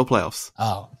NWSL playoffs.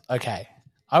 Oh, okay.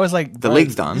 I was like... The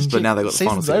league's done, but now they've got the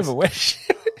final series. Over.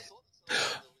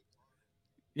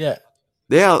 Yeah.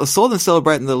 Yeah, I saw them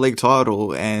celebrating the league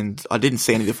title, and I didn't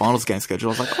see any of the finals game schedule.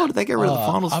 I was like, did they get rid of the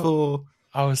finals for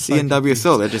the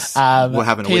NWSL? They're just we're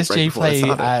having a week break before they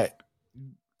started.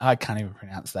 I can't even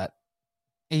pronounce that.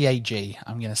 EAG,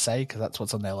 I'm going to say, because that's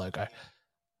what's on their logo.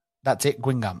 That's it,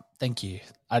 Gwingum. Thank you.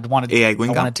 I wanted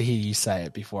to hear you say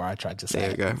it before I tried to say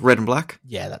it. There we go. Red and black?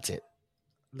 Yeah, that's it.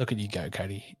 Look at you go,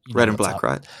 Cody. Red and black,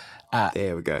 right?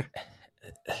 There we go.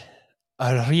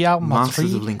 Real Madrid.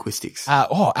 Masters of linguistics.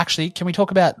 Actually, can we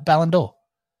talk about Ballon d'Or?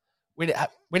 We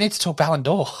need to talk Ballon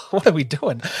d'Or. What are we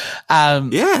doing?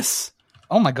 Yes.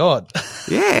 Oh, my God.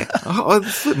 Yeah. It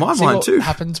slipped my mind too. What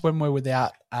happens when we're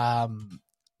without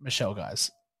Michelle, guys?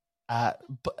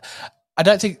 But I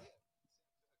don't think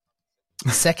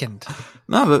second.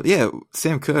 No, but yeah,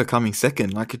 Sam Kerr coming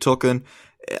second. Like you're talking,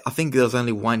 I think there was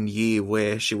only 1 year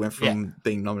where she went from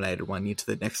being nominated 1 year to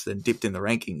the next and dipped in the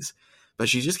rankings. But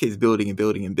she just keeps building and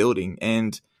building and building.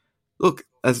 And look,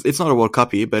 it's not a World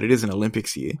Cup year, but it is an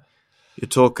Olympics year. You're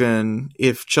talking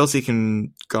if Chelsea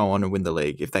can go on and win the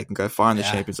league, if they can go far in the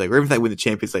Champions League, or even if they win the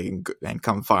Champions League and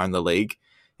come far in the league,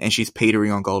 and she's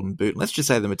petering on Golden Boot. Let's just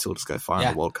say the Matildas go far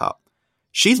in the World Cup.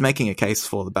 She's making a case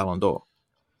for the Ballon d'Or.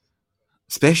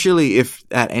 Especially if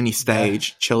at any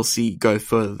stage Chelsea go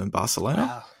further than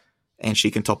Barcelona and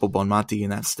she can topple Bonmati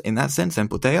in that sense and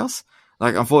Putellas.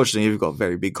 Like, unfortunately, we've got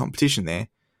very big competition there.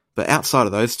 But outside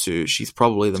of those two, she's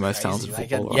probably the most talented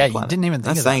footballer on the planet. You didn't even think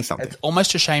That's of saying that. something. It's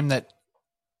almost a shame that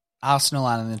Arsenal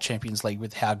aren't in the Champions League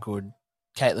with how good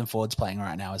Caitlin Ford's playing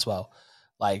right now as well.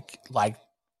 Like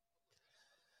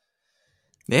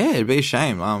yeah, it'd be a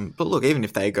shame. But look, even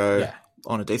if they go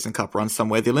on a decent cup run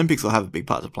somewhere, the Olympics will have a big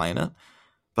part to play in it.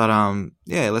 But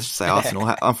let's just say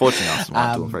Arsenal. Unfortunately, Arsenal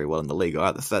aren't doing very well in the league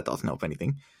either, so that doesn't help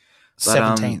anything.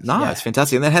 But, 17th. It's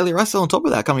fantastic. And then Hayley Russell on top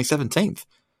of that, coming 17th.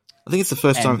 I think it's the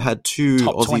first time I've had 2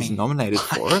 Aussies 20. Nominated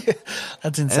for it.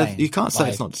 That's insane. And you can't say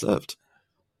it's not deserved.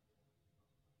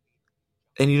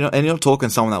 And you're not talking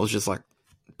someone that was just like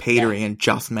petering and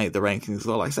just made the rankings as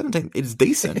well. Like 17, it's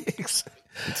decent.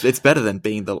 It's better than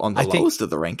being on the lowest of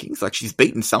the rankings. Like, she's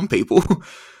beaten some people.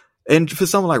 And for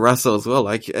someone like Russell as well,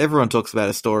 like, everyone talks about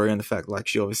her story and the fact, like,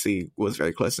 she obviously was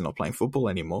very close to not playing football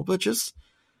anymore, but just,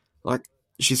 like,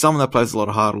 she's someone that plays a lot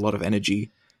of heart, a lot of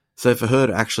energy. So for her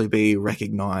to actually be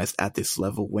recognised at this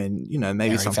level when,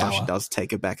 maybe sometimes she does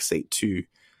take a back seat to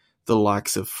the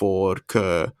likes of Ford,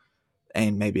 Kerr,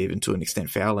 and maybe even to an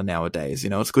extent Fowler nowadays.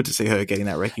 It's good to see her getting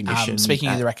that recognition. Speaking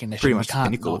of the recognition, pretty much the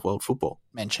pinnacle of world football.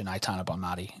 Mention Aitana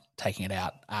Bonmati taking it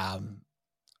out.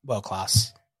 World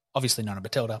class. Obviously not a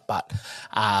Matilda, but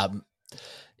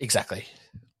exactly.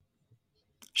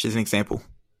 She's an example.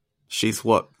 She's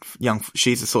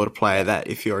the sort of player that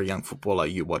if you're a young footballer,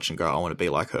 you watch and go, I want to be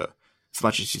like her. As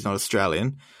much as she's not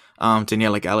Australian.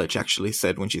 Daniela Galic actually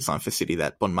said when she signed for City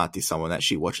that Bonmati is someone that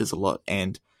she watches a lot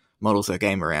and models her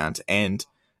game around. And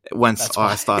once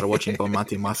I started watching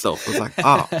Bonmati myself, I was like,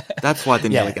 that's why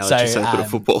Daniela Galic is so good at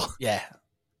football. Yeah.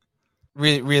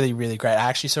 Really, really, really great. I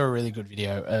actually saw a really good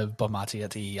video of Bonmati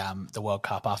at the World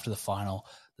Cup after the final.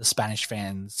 The Spanish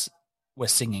fans were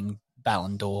singing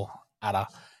Ballon d'Or at her.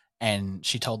 And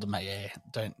she told them, yeah,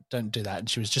 don't do that. And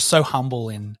she was just so humble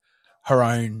in her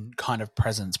own kind of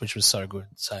presence, which was so good.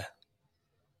 So,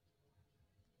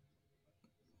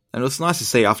 and it was nice to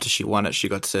see after she won it, she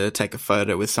got to take a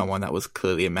photo with someone that was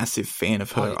clearly a massive fan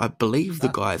of her. I believe the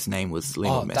guy's name was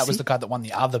Lionel Messi. That was the guy that won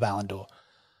the other Ballon d'Or.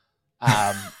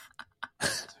 I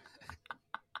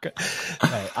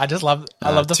just love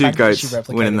the fact that she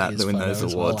replicated his photo those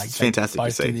awards. Well. Like, it's fantastic both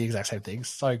to see. Do the exact same thing.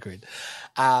 So good.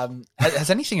 Has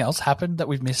anything else happened that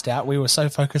we've missed out? We were so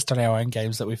focused on our own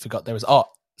games that we forgot there was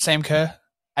Sam Kerr,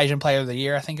 Asian Player of the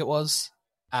Year, I think it was.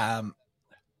 Yeah.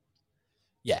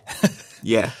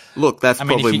 Yeah. Look, that's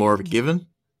probably more of a given.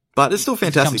 But it's still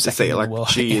fantastic to see. Like,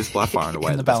 she is by far and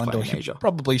away the best player in Asia.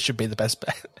 Probably should be the best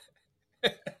player.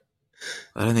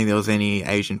 I don't think there was any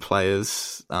Asian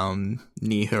players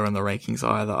near her on the rankings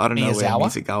either. I don't know where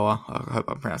Mizugawa. I hope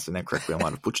I'm pronouncing that correctly. I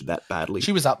might have butchered that badly.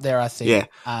 She was up there, I think. Yeah.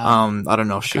 I don't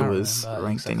know if she was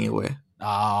ranked anywhere.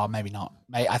 Oh, maybe not.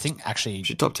 I think actually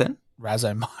she top 10.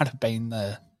 Razzo might have been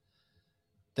the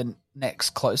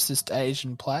next closest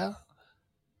Asian player.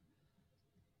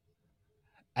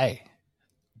 Hey,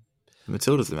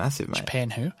 Matilda's the massive, mate. Japan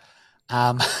who?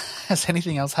 Has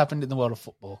anything else happened in the world of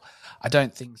football? I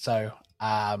don't think so.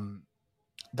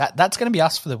 That's going to be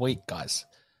us for the week, guys.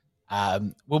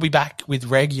 We'll be back with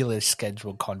regular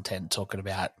scheduled content talking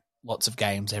about lots of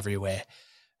games everywhere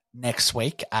next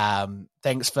week.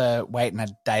 Thanks for waiting a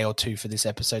day or two for this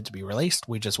episode to be released.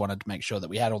 We just wanted to make sure that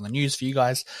we had all the news for you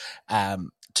guys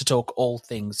to talk all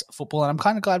things football. And I'm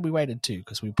kind of glad we waited too,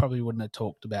 because we probably wouldn't have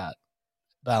talked about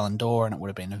Ballon d'Or, and it would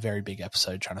have been a very big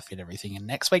episode trying to fit everything in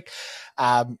next week.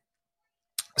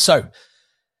 So,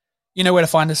 you know where to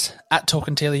find us, at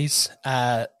Talking Tillies.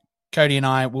 Cody and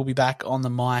I will be back on the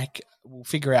mic. We'll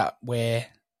figure out where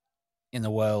in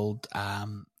the world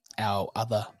our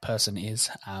other person is,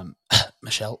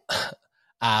 Michelle.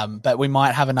 But we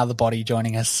might have another body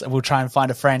joining us. We'll try and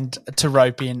find a friend to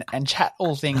rope in and chat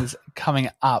all things coming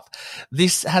up.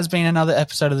 This has been another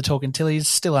episode of the Talking Tillies,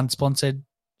 still unsponsored.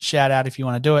 Shout out if you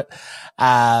want to do it.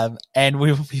 And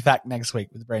we will be back next week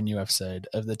with a brand new episode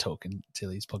of the Talking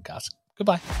Tillies podcast.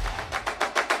 Goodbye.